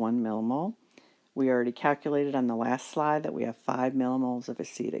 which is 1 millimole. We already calculated on the last slide that we have 5 millimoles of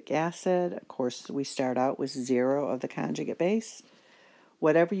acetic acid. Of course, we start out with 0 of the conjugate base.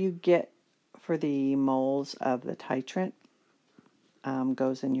 Whatever you get for the moles of the titrant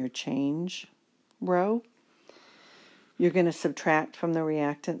goes in your change row. You're going to subtract from the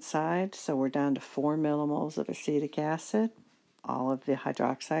reactant side, so we're down to 4 millimoles of acetic acid. All of the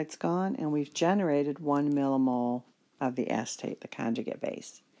hydroxide's gone, and we've generated 1 millimole of the acetate, the conjugate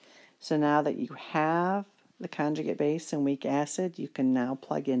base. So now that you have the conjugate base and weak acid, you can now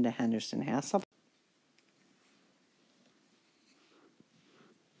plug into Henderson-Hasselbalch.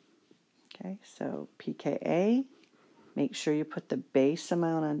 Okay, so pKa, make sure you put the base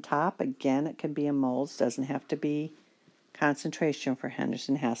amount on top. Again, it can be in moles, doesn't have to be concentration for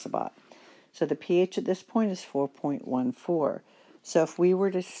Henderson-Hasselbalch. So the pH at this point is 4.14. So if we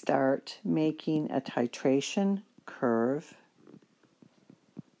were to start making a titration curve,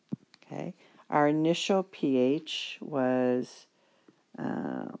 okay, our initial pH was,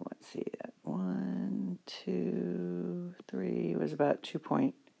 let's see, 1, 2, 3, was about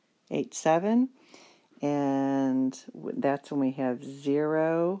 2.87. And that's when we have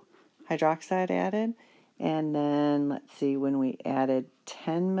 0 hydroxide added. And then, let's see, when we added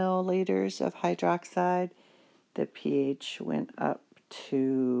 10 milliliters of hydroxide, the pH went up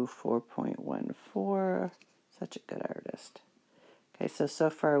to 4.14. Such a good artist. Okay, so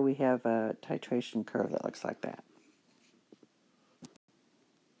far we have a titration curve that looks like that.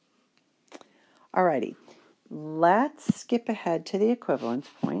 Alrighty, let's skip ahead to the equivalence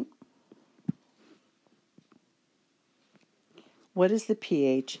point. What is the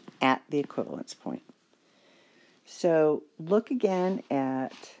pH at the equivalence point? So look again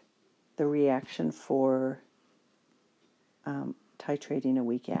at the reaction for titrating a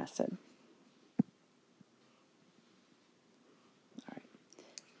weak acid. All right.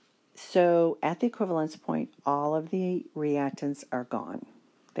 So at the equivalence point, all of the reactants are gone.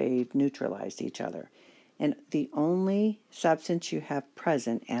 They've neutralized each other. And the only substance you have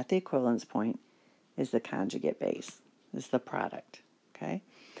present at the equivalence point is the conjugate base, is the product. Okay?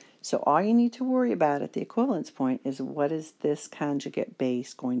 So all you need to worry about at the equivalence point is what is this conjugate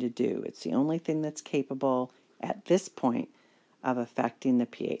base going to do? It's the only thing that's capable at this point of affecting the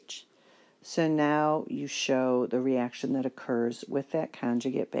pH. So now you show the reaction that occurs with that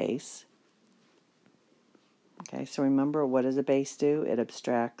conjugate base. Okay, so remember, what does a base do? It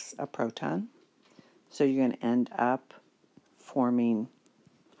abstracts a proton. So you're going to end up forming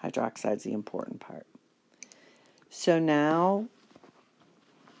hydroxide's the important part. So now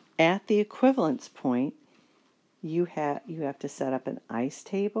at the equivalence point, you have to set up an ice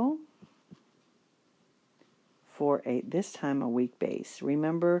table for this time a weak base.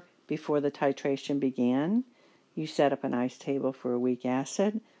 Remember, before the titration began, you set up an ice table for a weak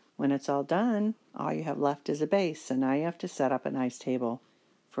acid. When it's all done, all you have left is a base. So now you have to set up an ice table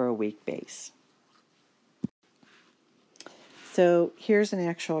for a weak base. So here's an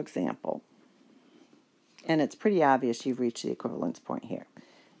actual example. And it's pretty obvious you've reached the equivalence point here.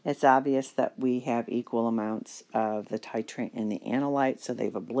 It's obvious that we have equal amounts of the titrant and the analyte, so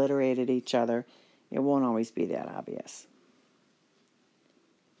they've obliterated each other. It won't always be that obvious.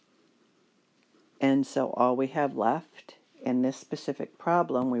 And so all we have left in this specific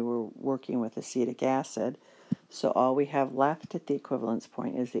problem, we were working with acetic acid, So all we have left at the equivalence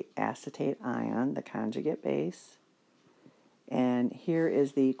point is the acetate ion, the conjugate base. And here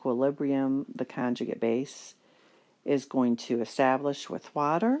is the equilibrium the conjugate base is going to establish with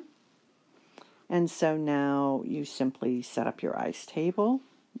water. And so now you simply set up your ice table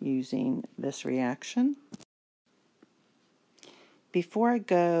using this reaction. Before I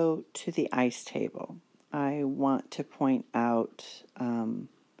go to the ice table, I want to point out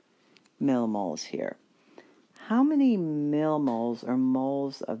millimoles here. How many millimoles or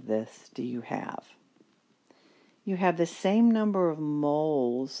moles of this do you have? You have the same number of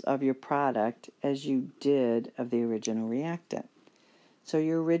moles of your product as you did of the original reactant. So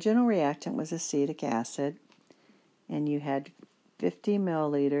your original reactant was acetic acid, and you had 50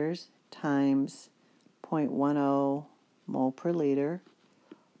 milliliters times 0.10 mole per liter,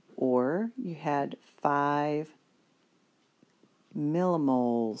 or you had 5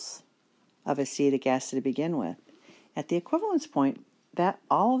 millimoles of acetic acid to begin with. At the equivalence point, that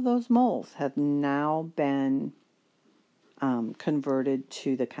all of those moles have now been converted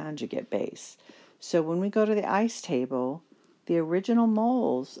to the conjugate base. So when we go to the ice table, the original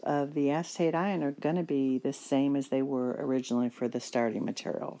moles of the acetate ion are going to be the same as they were originally for the starting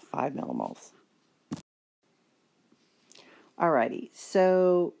material, 5 millimoles. Alrighty,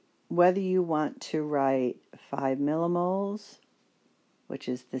 so whether you want to write 5 millimoles, which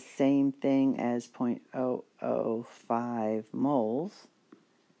is the same thing as 0.005 moles,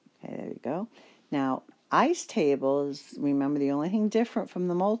 okay, there you go. Now, ice tables, remember the only thing different from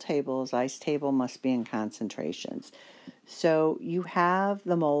the mole table is ice table must be in concentrations. So you have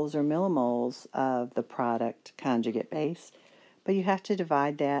the moles or millimoles of the product conjugate base, but you have to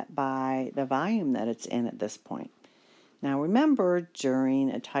divide that by the volume that it's in at this point. Now remember, during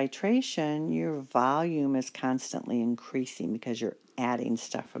a titration, your volume is constantly increasing because you're adding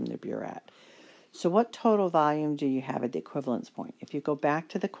stuff from the burette. So what total volume do you have at the equivalence point? If you go back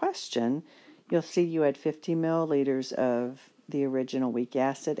to the question, you'll see you had 50 milliliters of the original weak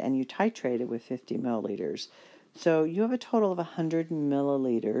acid and you titrated with 50 milliliters. So you have a total of 100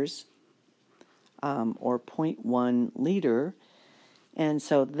 milliliters or 0.1 liter. And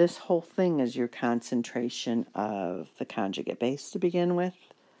so this whole thing is your concentration of the conjugate base to begin with.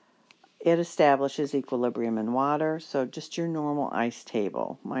 It establishes equilibrium in water, so just your normal ice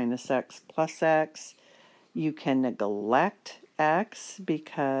table, minus x plus x. You can neglect x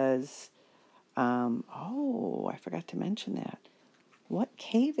because, I forgot to mention that. What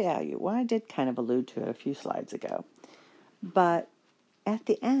K value? Well, I did kind of allude to it a few slides ago. But at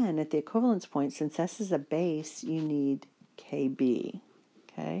the end, at the equivalence point, since this is a base, you need Kb,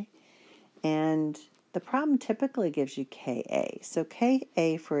 okay? And the problem typically gives you Ka. So Ka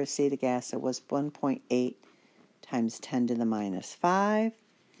for acetic acid was 1.8 times 10 to the minus 5.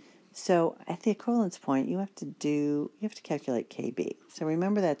 So at the equivalence point, you have to calculate Kb. So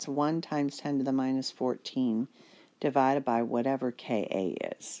remember that's 1 times 10 to the minus 14 divided by whatever Ka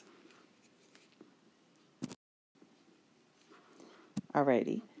is.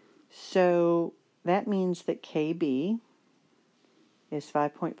 Alrighty, so that means that Kb is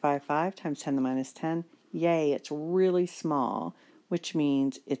 5.55 times 10 to the minus 10. Yay, it's really small, which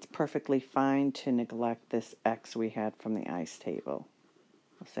means it's perfectly fine to neglect this x we had from the ice table.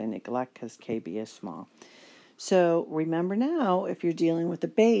 I'll say neglect because Kb is small. So remember now, if you're dealing with a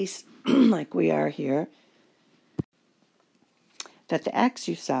base, like we are here, that the x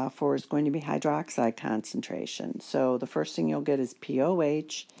you solve for is going to be hydroxide concentration. So the first thing you'll get is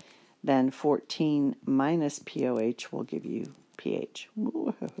POH, then 14 minus POH will give you pH.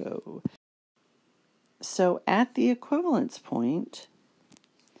 Whoa. So at the equivalence point,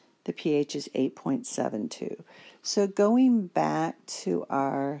 the pH is 8.72. So going back to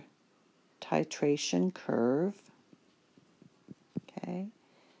our titration curve, okay,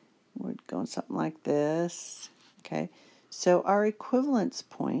 we're going something like this, okay. So our equivalence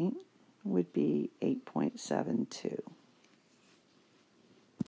point would be 8.72.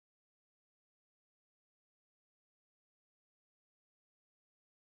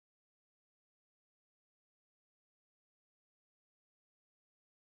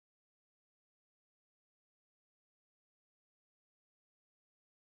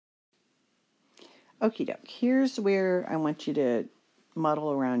 Okie doke, here's where I want you to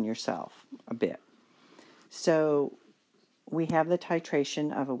muddle around yourself a bit. So we have the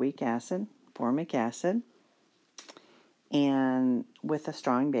titration of a weak acid, formic acid, and with a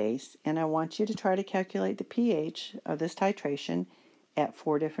strong base, and I want you to try to calculate the pH of this titration at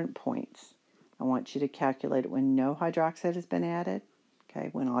 4 different points. I want you to calculate it when no hydroxide has been added, okay,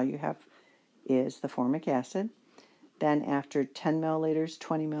 when all you have is the formic acid. Then after 10 milliliters,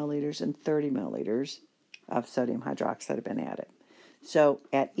 20 milliliters, and 30 milliliters of sodium hydroxide have been added. So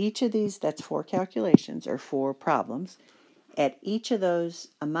at each of these, that's 4 calculations or 4 problems. At each of those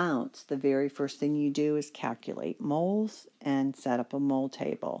amounts, the very first thing you do is calculate moles and set up a mole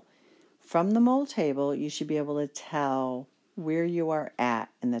table. From the mole table, you should be able to tell where you are at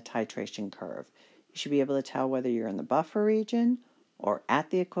in the titration curve. You should be able to tell whether you're in the buffer region or at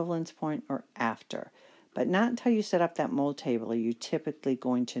the equivalence point or after. But not until you set up that mole table are you typically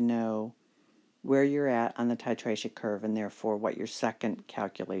going to know where you're at on the titration curve and therefore what your second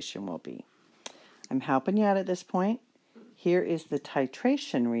calculation will be. I'm helping you out at this point. Here is the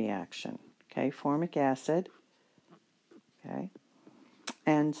titration reaction, okay, formic acid, okay.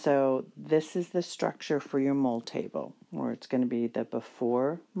 And so this is the structure for your mole table, where it's going to be the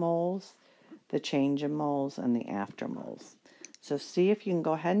before moles, the change in moles, and the after moles. So see if you can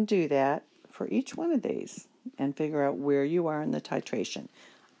go ahead and do that for each one of these and figure out where you are in the titration.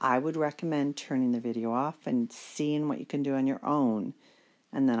 I would recommend turning the video off and seeing what you can do on your own,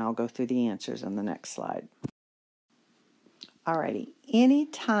 and then I'll go through the answers on the next slide. Alrighty,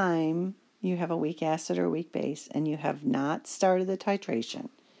 anytime you have a weak acid or weak base and you have not started the titration,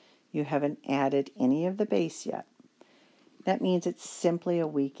 you haven't added any of the base yet, that means it's simply a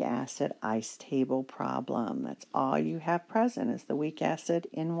weak acid ice table problem. That's all you have present is the weak acid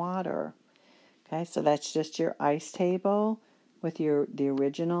in water. Okay, so that's just your ice table with the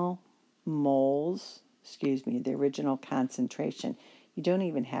original moles, the original concentration. You don't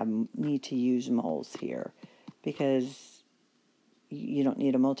even need to use moles here because you don't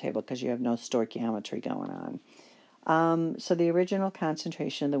need a mole table because you have no stoichiometry going on. So the original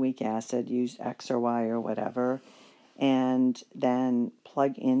concentration of the weak acid, use X or Y or whatever, and then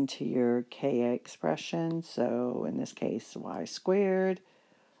plug into your Ka expression. So in this case, y squared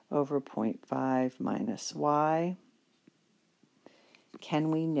over 0.5 minus y.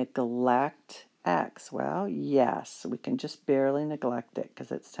 Can we neglect X? Well, yes, we can just barely neglect it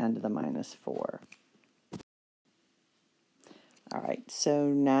because it's 10 to the minus 4. All right, so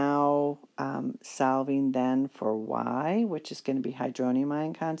now solving then for y, which is going to be hydronium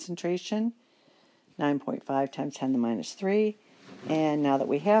ion concentration, 9.5 times 10 to the minus 3. And now that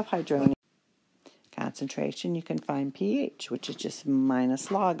we have hydronium concentration, you can find pH, which is just minus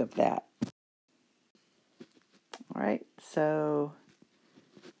log of that. All right, so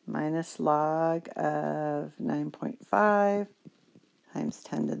minus log of 9.5 times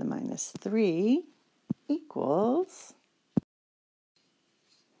 10 to the minus 3 equals...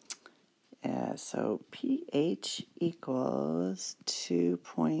 so pH equals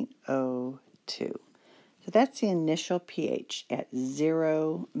 2.02. So that's the initial pH at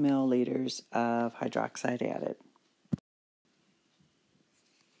 0 milliliters of hydroxide added.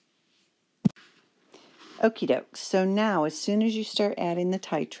 Okie doke. So now as soon as you start adding the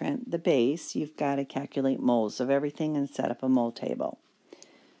titrant, the base, you've got to calculate moles of everything and set up a mole table.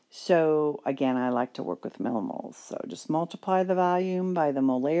 So again, I like to work with millimoles. So just multiply the volume by the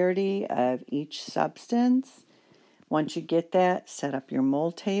molarity of each substance. Once you get that, set up your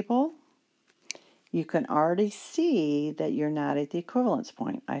mole table. You can already see that you're not at the equivalence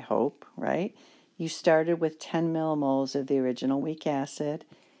point, I hope, right? You started with 10 millimoles of the original weak acid,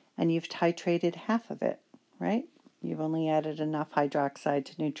 and you've titrated half of it, right? You've only added enough hydroxide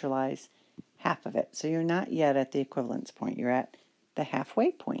to neutralize half of it. So you're not yet at the equivalence point. You're at the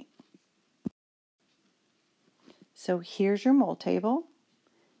halfway point. So here's your mole table.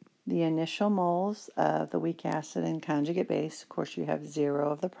 The initial moles of the weak acid and conjugate base, of course you have 0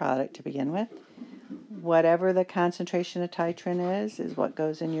 of the product to begin with. Whatever the concentration of titrant is what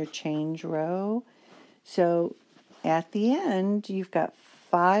goes in your change row. So at the end, you've got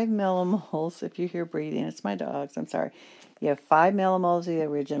 5 millimoles. If you hear breathing, it's my dogs, I'm sorry. You have 5 millimoles of the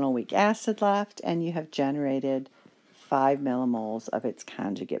original weak acid left, and you have generated 5 millimoles of its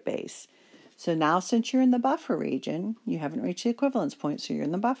conjugate base. So now since you're in the buffer region, you haven't reached the equivalence point, so you're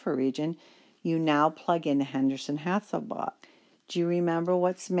in the buffer region, you now plug in Henderson-Hasselbalch. Do you remember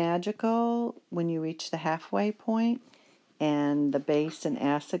what's magical when you reach the halfway point and the base and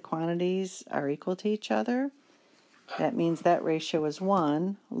acid quantities are equal to each other? That means that ratio is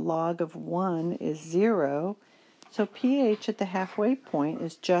 1. Log of 1 is 0. So pH at the halfway point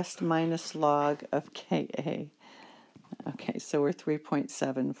is just minus log of Ka. Okay, so we're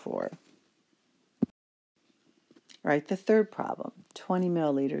 3.74. All right, the third problem, 20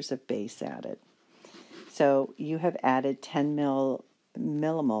 milliliters of base added. So you have added 10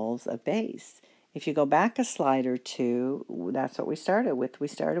 millimoles of base. If you go back a slide or two, that's what we started with. We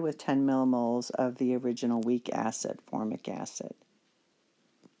started with 10 millimoles of the original weak acid, formic acid,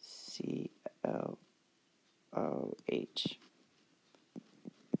 COOH.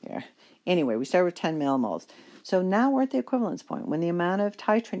 Yeah. Anyway, we start with 10 millimoles. So now we're at the equivalence point. When the amount of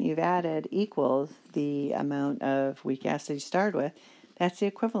titrant you've added equals the amount of weak acid you started with, that's the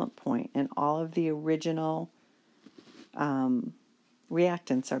equivalent point, and all of the original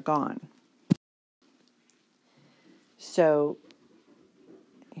reactants are gone. So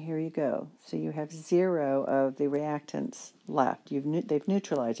here you go. So you have 0 of the reactants left. They've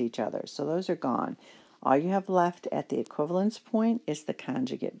neutralized each other, so those are gone. All you have left at the equivalence point is the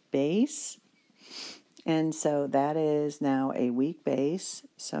conjugate base. And so that is now a weak base.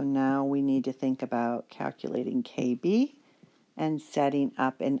 So now we need to think about calculating Kb and setting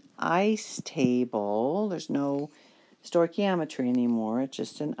up an ice table. There's no stoichiometry anymore. It's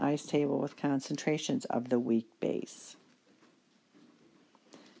just an ice table with concentrations of the weak base.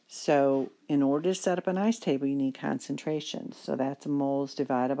 So in order to set up an ice table, you need concentrations. So that's moles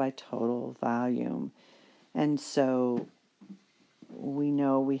divided by total volume. And so we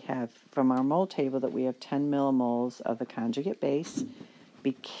know we have, from our mole table, that we have 10 millimoles of the conjugate base.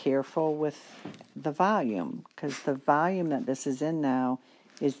 Be careful with the volume, because the volume that this is in now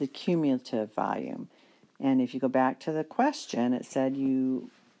is the cumulative volume. And if you go back to the question, it said you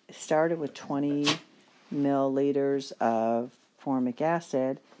started with 20 milliliters of formic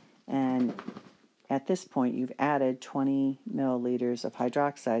acid, and at this point you've added 20 milliliters of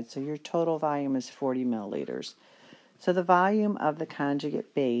hydroxide, so your total volume is 40 milliliters. So the volume of the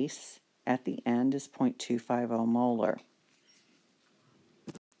conjugate base at the end is 0.250 molar.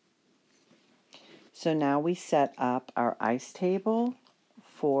 So now we set up our ice table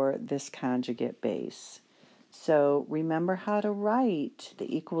for this conjugate base. So remember how to write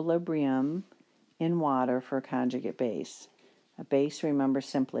the equilibrium in water for a conjugate base. A base, remember,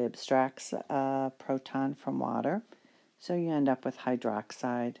 simply abstracts a proton from water, so you end up with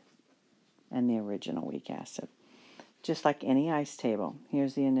hydroxide and the original weak acid. Just like any ice table,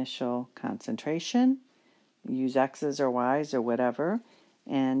 here's the initial concentration. Use X's or Y's or whatever.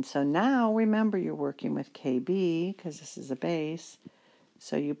 And so now, remember, you're working with Kb, because this is a base.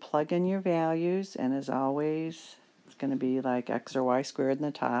 So you plug in your values, and as always, it's going to be like X or Y squared in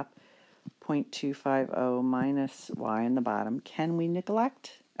the top, 0.250 minus Y in the bottom. Can we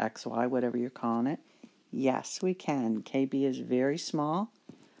neglect X, Y, whatever you're calling it? Yes, we can. Kb is very small,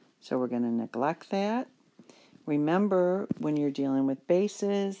 so we're going to neglect that. Remember, when you're dealing with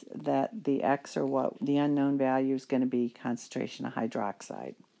bases, that the X or what the unknown value is going to be concentration of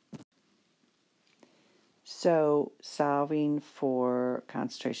hydroxide. So solving for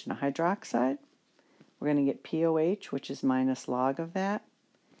concentration of hydroxide, we're going to get POH, which is minus log of that.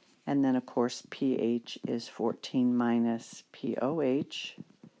 And then, of course, pH is 14 minus POH.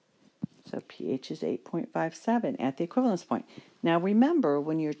 So pH is 8.57 at the equivalence point. Now remember,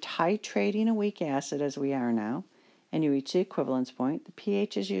 when you're titrating a weak acid, as we are now, and you reach the equivalence point, the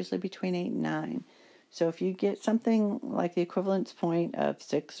pH is usually between 8 and 9. So if you get something like the equivalence point of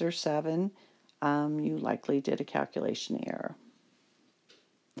 6 or 7, you likely did a calculation error.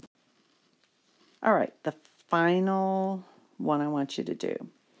 All right, the final one I want you to do.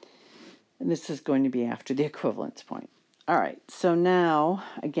 And this is going to be after the equivalence point. All right, so now,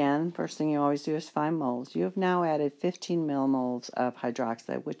 again, first thing you always do is find moles. You have now added 15 millimoles of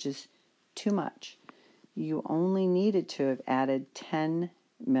hydroxide, which is too much. You only needed to have added 10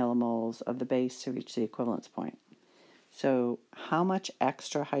 millimoles of the base to reach the equivalence point. So how much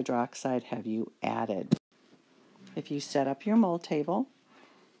extra hydroxide have you added? If you set up your mole table,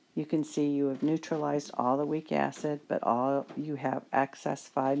 you can see you have neutralized all the weak acid, but you have excess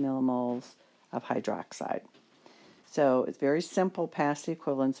 5 millimoles of hydroxide. So it's very simple past the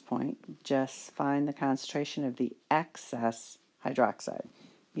equivalence point. Just find the concentration of the excess hydroxide.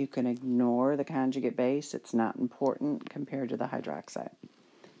 You can ignore the conjugate base. It's not important compared to the hydroxide.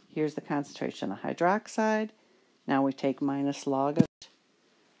 Here's the concentration of hydroxide. Now we take minus log of it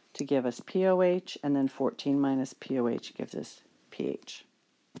to give us POH, and then 14 minus POH gives us pH.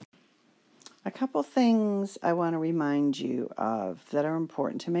 A couple things I want to remind you of that are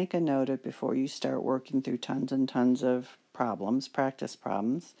important to make a note of before you start working through tons and tons of problems, practice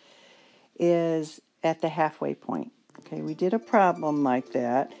problems, is at the halfway point. Okay, we did a problem like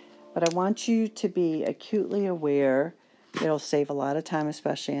that, but I want you to be acutely aware. It'll save a lot of time,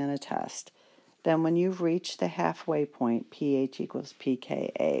 especially on a test. Then when you've reached the halfway point, pH equals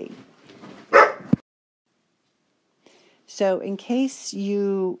pKa. So in case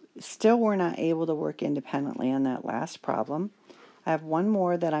you still were not able to work independently on that last problem, I have one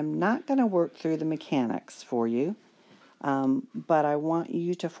more that I'm not going to work through the mechanics for you, but I want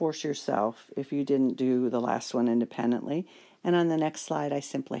you to force yourself if you didn't do the last one independently. And on the next slide, I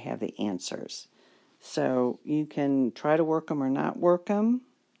simply have the answers. So you can try to work them or not work them.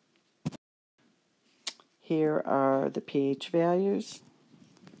 Here are the pH values.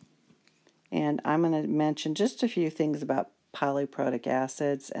 And I'm going to mention just a few things about polyprotic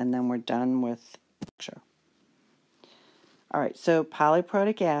acids, and then we're done with the lecture. All right, so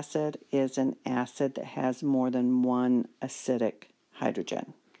polyprotic acid is an acid that has more than one acidic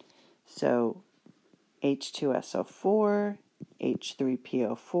hydrogen. So H2SO4,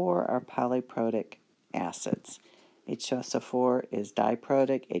 H3PO4 are polyprotic acids. H2SO4 is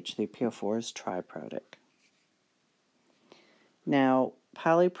diprotic, H3PO4 is triprotic. Now,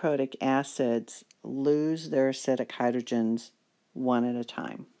 polyprotic acids lose their acidic hydrogens one at a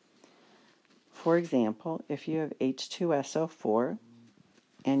time. For example, if you have H2SO4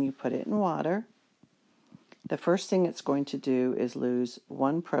 and you put it in water, the first thing it's going to do is lose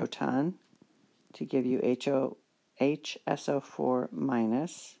one proton to give you HSO4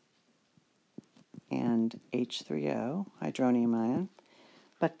 minus and H3O, hydronium ion.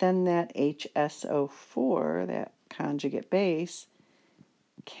 But then that HSO4, that conjugate base,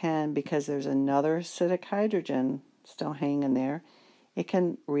 can, because there's another acidic hydrogen still hanging there, it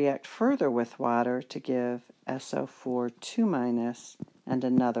can react further with water to give SO4 2 minus and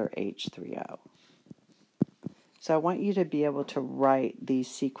another H3O. So I want you to be able to write these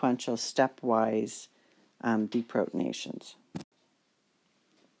sequential stepwise deprotonations.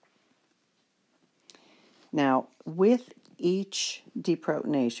 Now, with each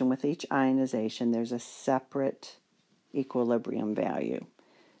deprotonation, with each ionization, there's a separate equilibrium value.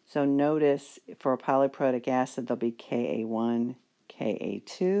 So notice for a polyprotic acid, there'll be Ka1,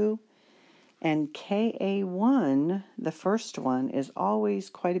 Ka2, and Ka1, the first one, is always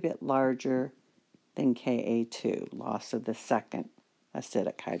quite a bit larger than Ka2, loss of the second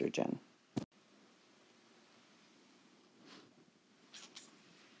acidic hydrogen.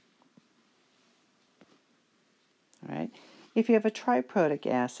 All right. If you have a triprotic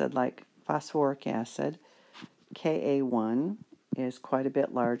acid like phosphoric acid, Ka1 is quite a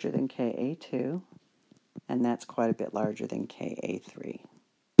bit larger than Ka2, and that's quite a bit larger than Ka3.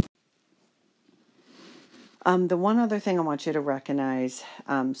 The one other thing I want you to recognize,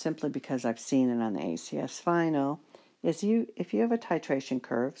 simply because I've seen it on the ACS final, is if you have a titration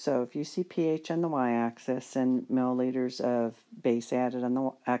curve, so if you see pH on the y-axis and milliliters of base added on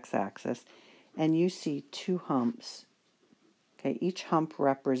the x-axis, and you see two humps, okay, each hump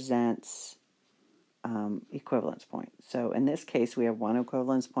represents equivalence point. So in this case, we have one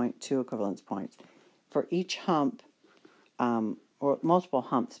equivalence point, two equivalence points. For each hump, or multiple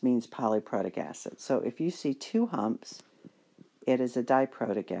humps means polyprotic acid. So if you see two humps, it is a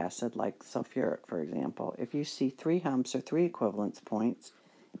diprotic acid, like sulfuric, for example. If you see three humps or three equivalence points,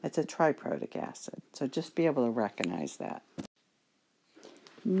 it's a triprotic acid. So just be able to recognize that.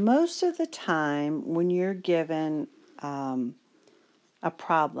 Most of the time, when you're given a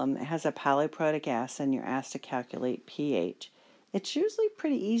problem that has a polyprotic acid and you're asked to calculate pH, it's usually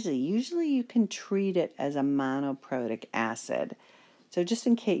pretty easy. Usually you can treat it as a monoprotic acid. So just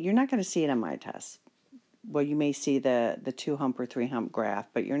in case, you're not going to see it on my test. Well, you may see the 2-hump or 3-hump graph,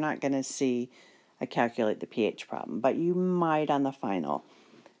 but you're not going to see a calculate the pH problem. But you might on the final.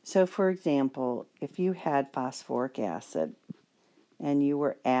 So for example, if you had phosphoric acid and you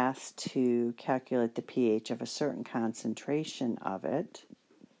were asked to calculate the pH of a certain concentration of it,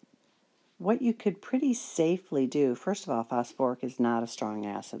 what you could pretty safely do, first of all, phosphoric is not a strong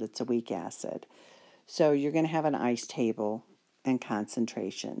acid, it's a weak acid. So you're going to have an ice table and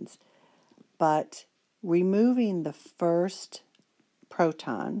concentrations. But removing the first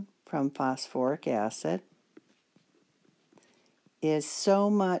proton from phosphoric acid is so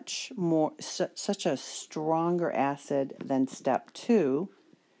much more, such a stronger acid than step 2.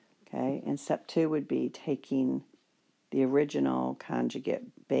 Okay, and step 2 would be taking the original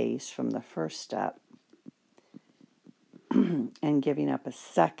conjugate base from the first step and giving up a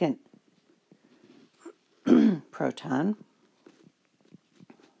second proton.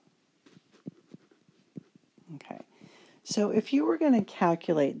 Okay, so if you were going to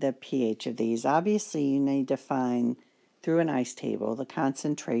calculate the pH of these, obviously you need to find through an ice table the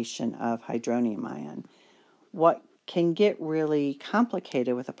concentration of hydronium ion. What can get really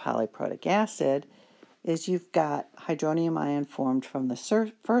complicated with a polyprotic acid is you've got hydronium ion formed from the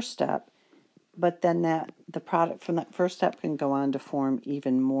first step, but then the product from that first step can go on to form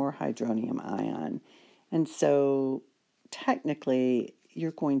even more hydronium ion. And so technically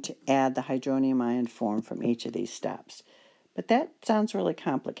you're going to add the hydronium ion formed from each of these steps. But that sounds really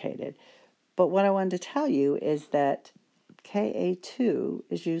complicated. But what I wanted to tell you is that Ka2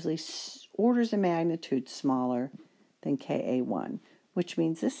 is usually orders of magnitude smaller than Ka1, which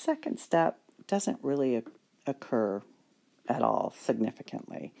means this second step doesn't really occur at all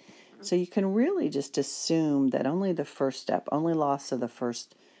significantly. So you can really just assume that only the first step, only loss of the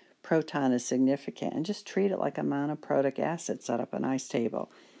first proton is significant, and just treat it like a monoprotic acid set up an ice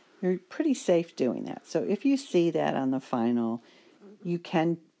table. You're pretty safe doing that. So if you see that on the final, you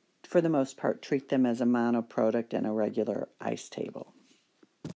can, for the most part, treat them as a monoproduct in a regular ice table.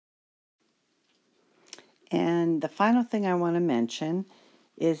 And the final thing I want to mention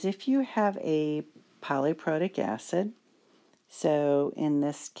is if you have a polyprotic acid, so in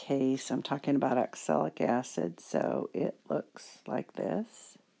this case I'm talking about oxalic acid, so it looks like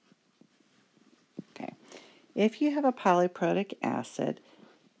this. Okay. If you have a polyprotic acid,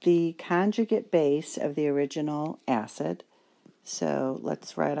 the conjugate base of the original acid, so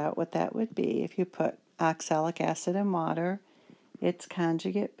let's write out what that would be. If you put oxalic acid in water, its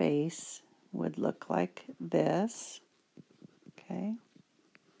conjugate base would look like this. Okay.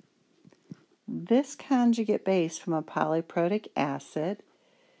 This conjugate base from a polyprotic acid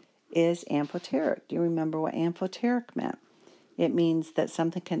is amphoteric. Do you remember what amphoteric meant? It means that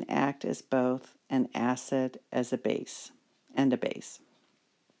something can act as both an acid as a base and a base.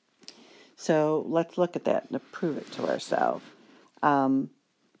 So let's look at that to prove it to ourselves.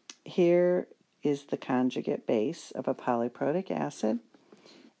 Here is the conjugate base of a polyprotic acid.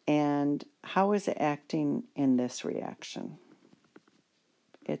 And how is it acting in this reaction?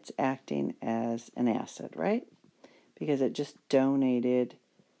 It's acting as an acid, right? Because it just donated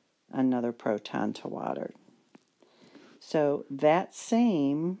another proton to water. So that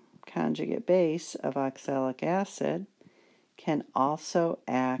same conjugate base of oxalic acid can also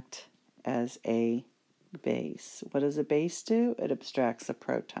act as a base. What does a base do? It abstracts a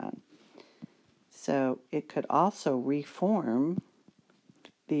proton. So it could also reform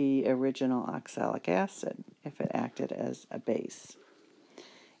the original oxalic acid if it acted as a base.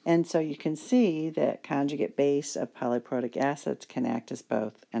 And so you can see that conjugate base of polyprotic acids can act as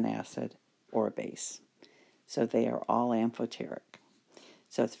both an acid or a base. So they are all amphoteric.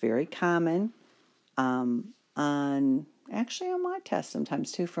 So it's very common on my test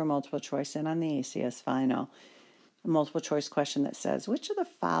sometimes too for multiple choice and on the ACS final, a multiple choice question that says, which of the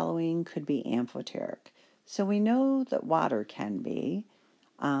following could be amphoteric? So we know that water can be,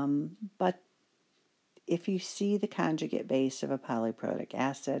 but if you see the conjugate base of a polyprotic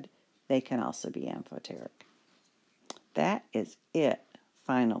acid, they can also be amphoteric. That is it,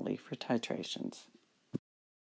 finally, for titrations.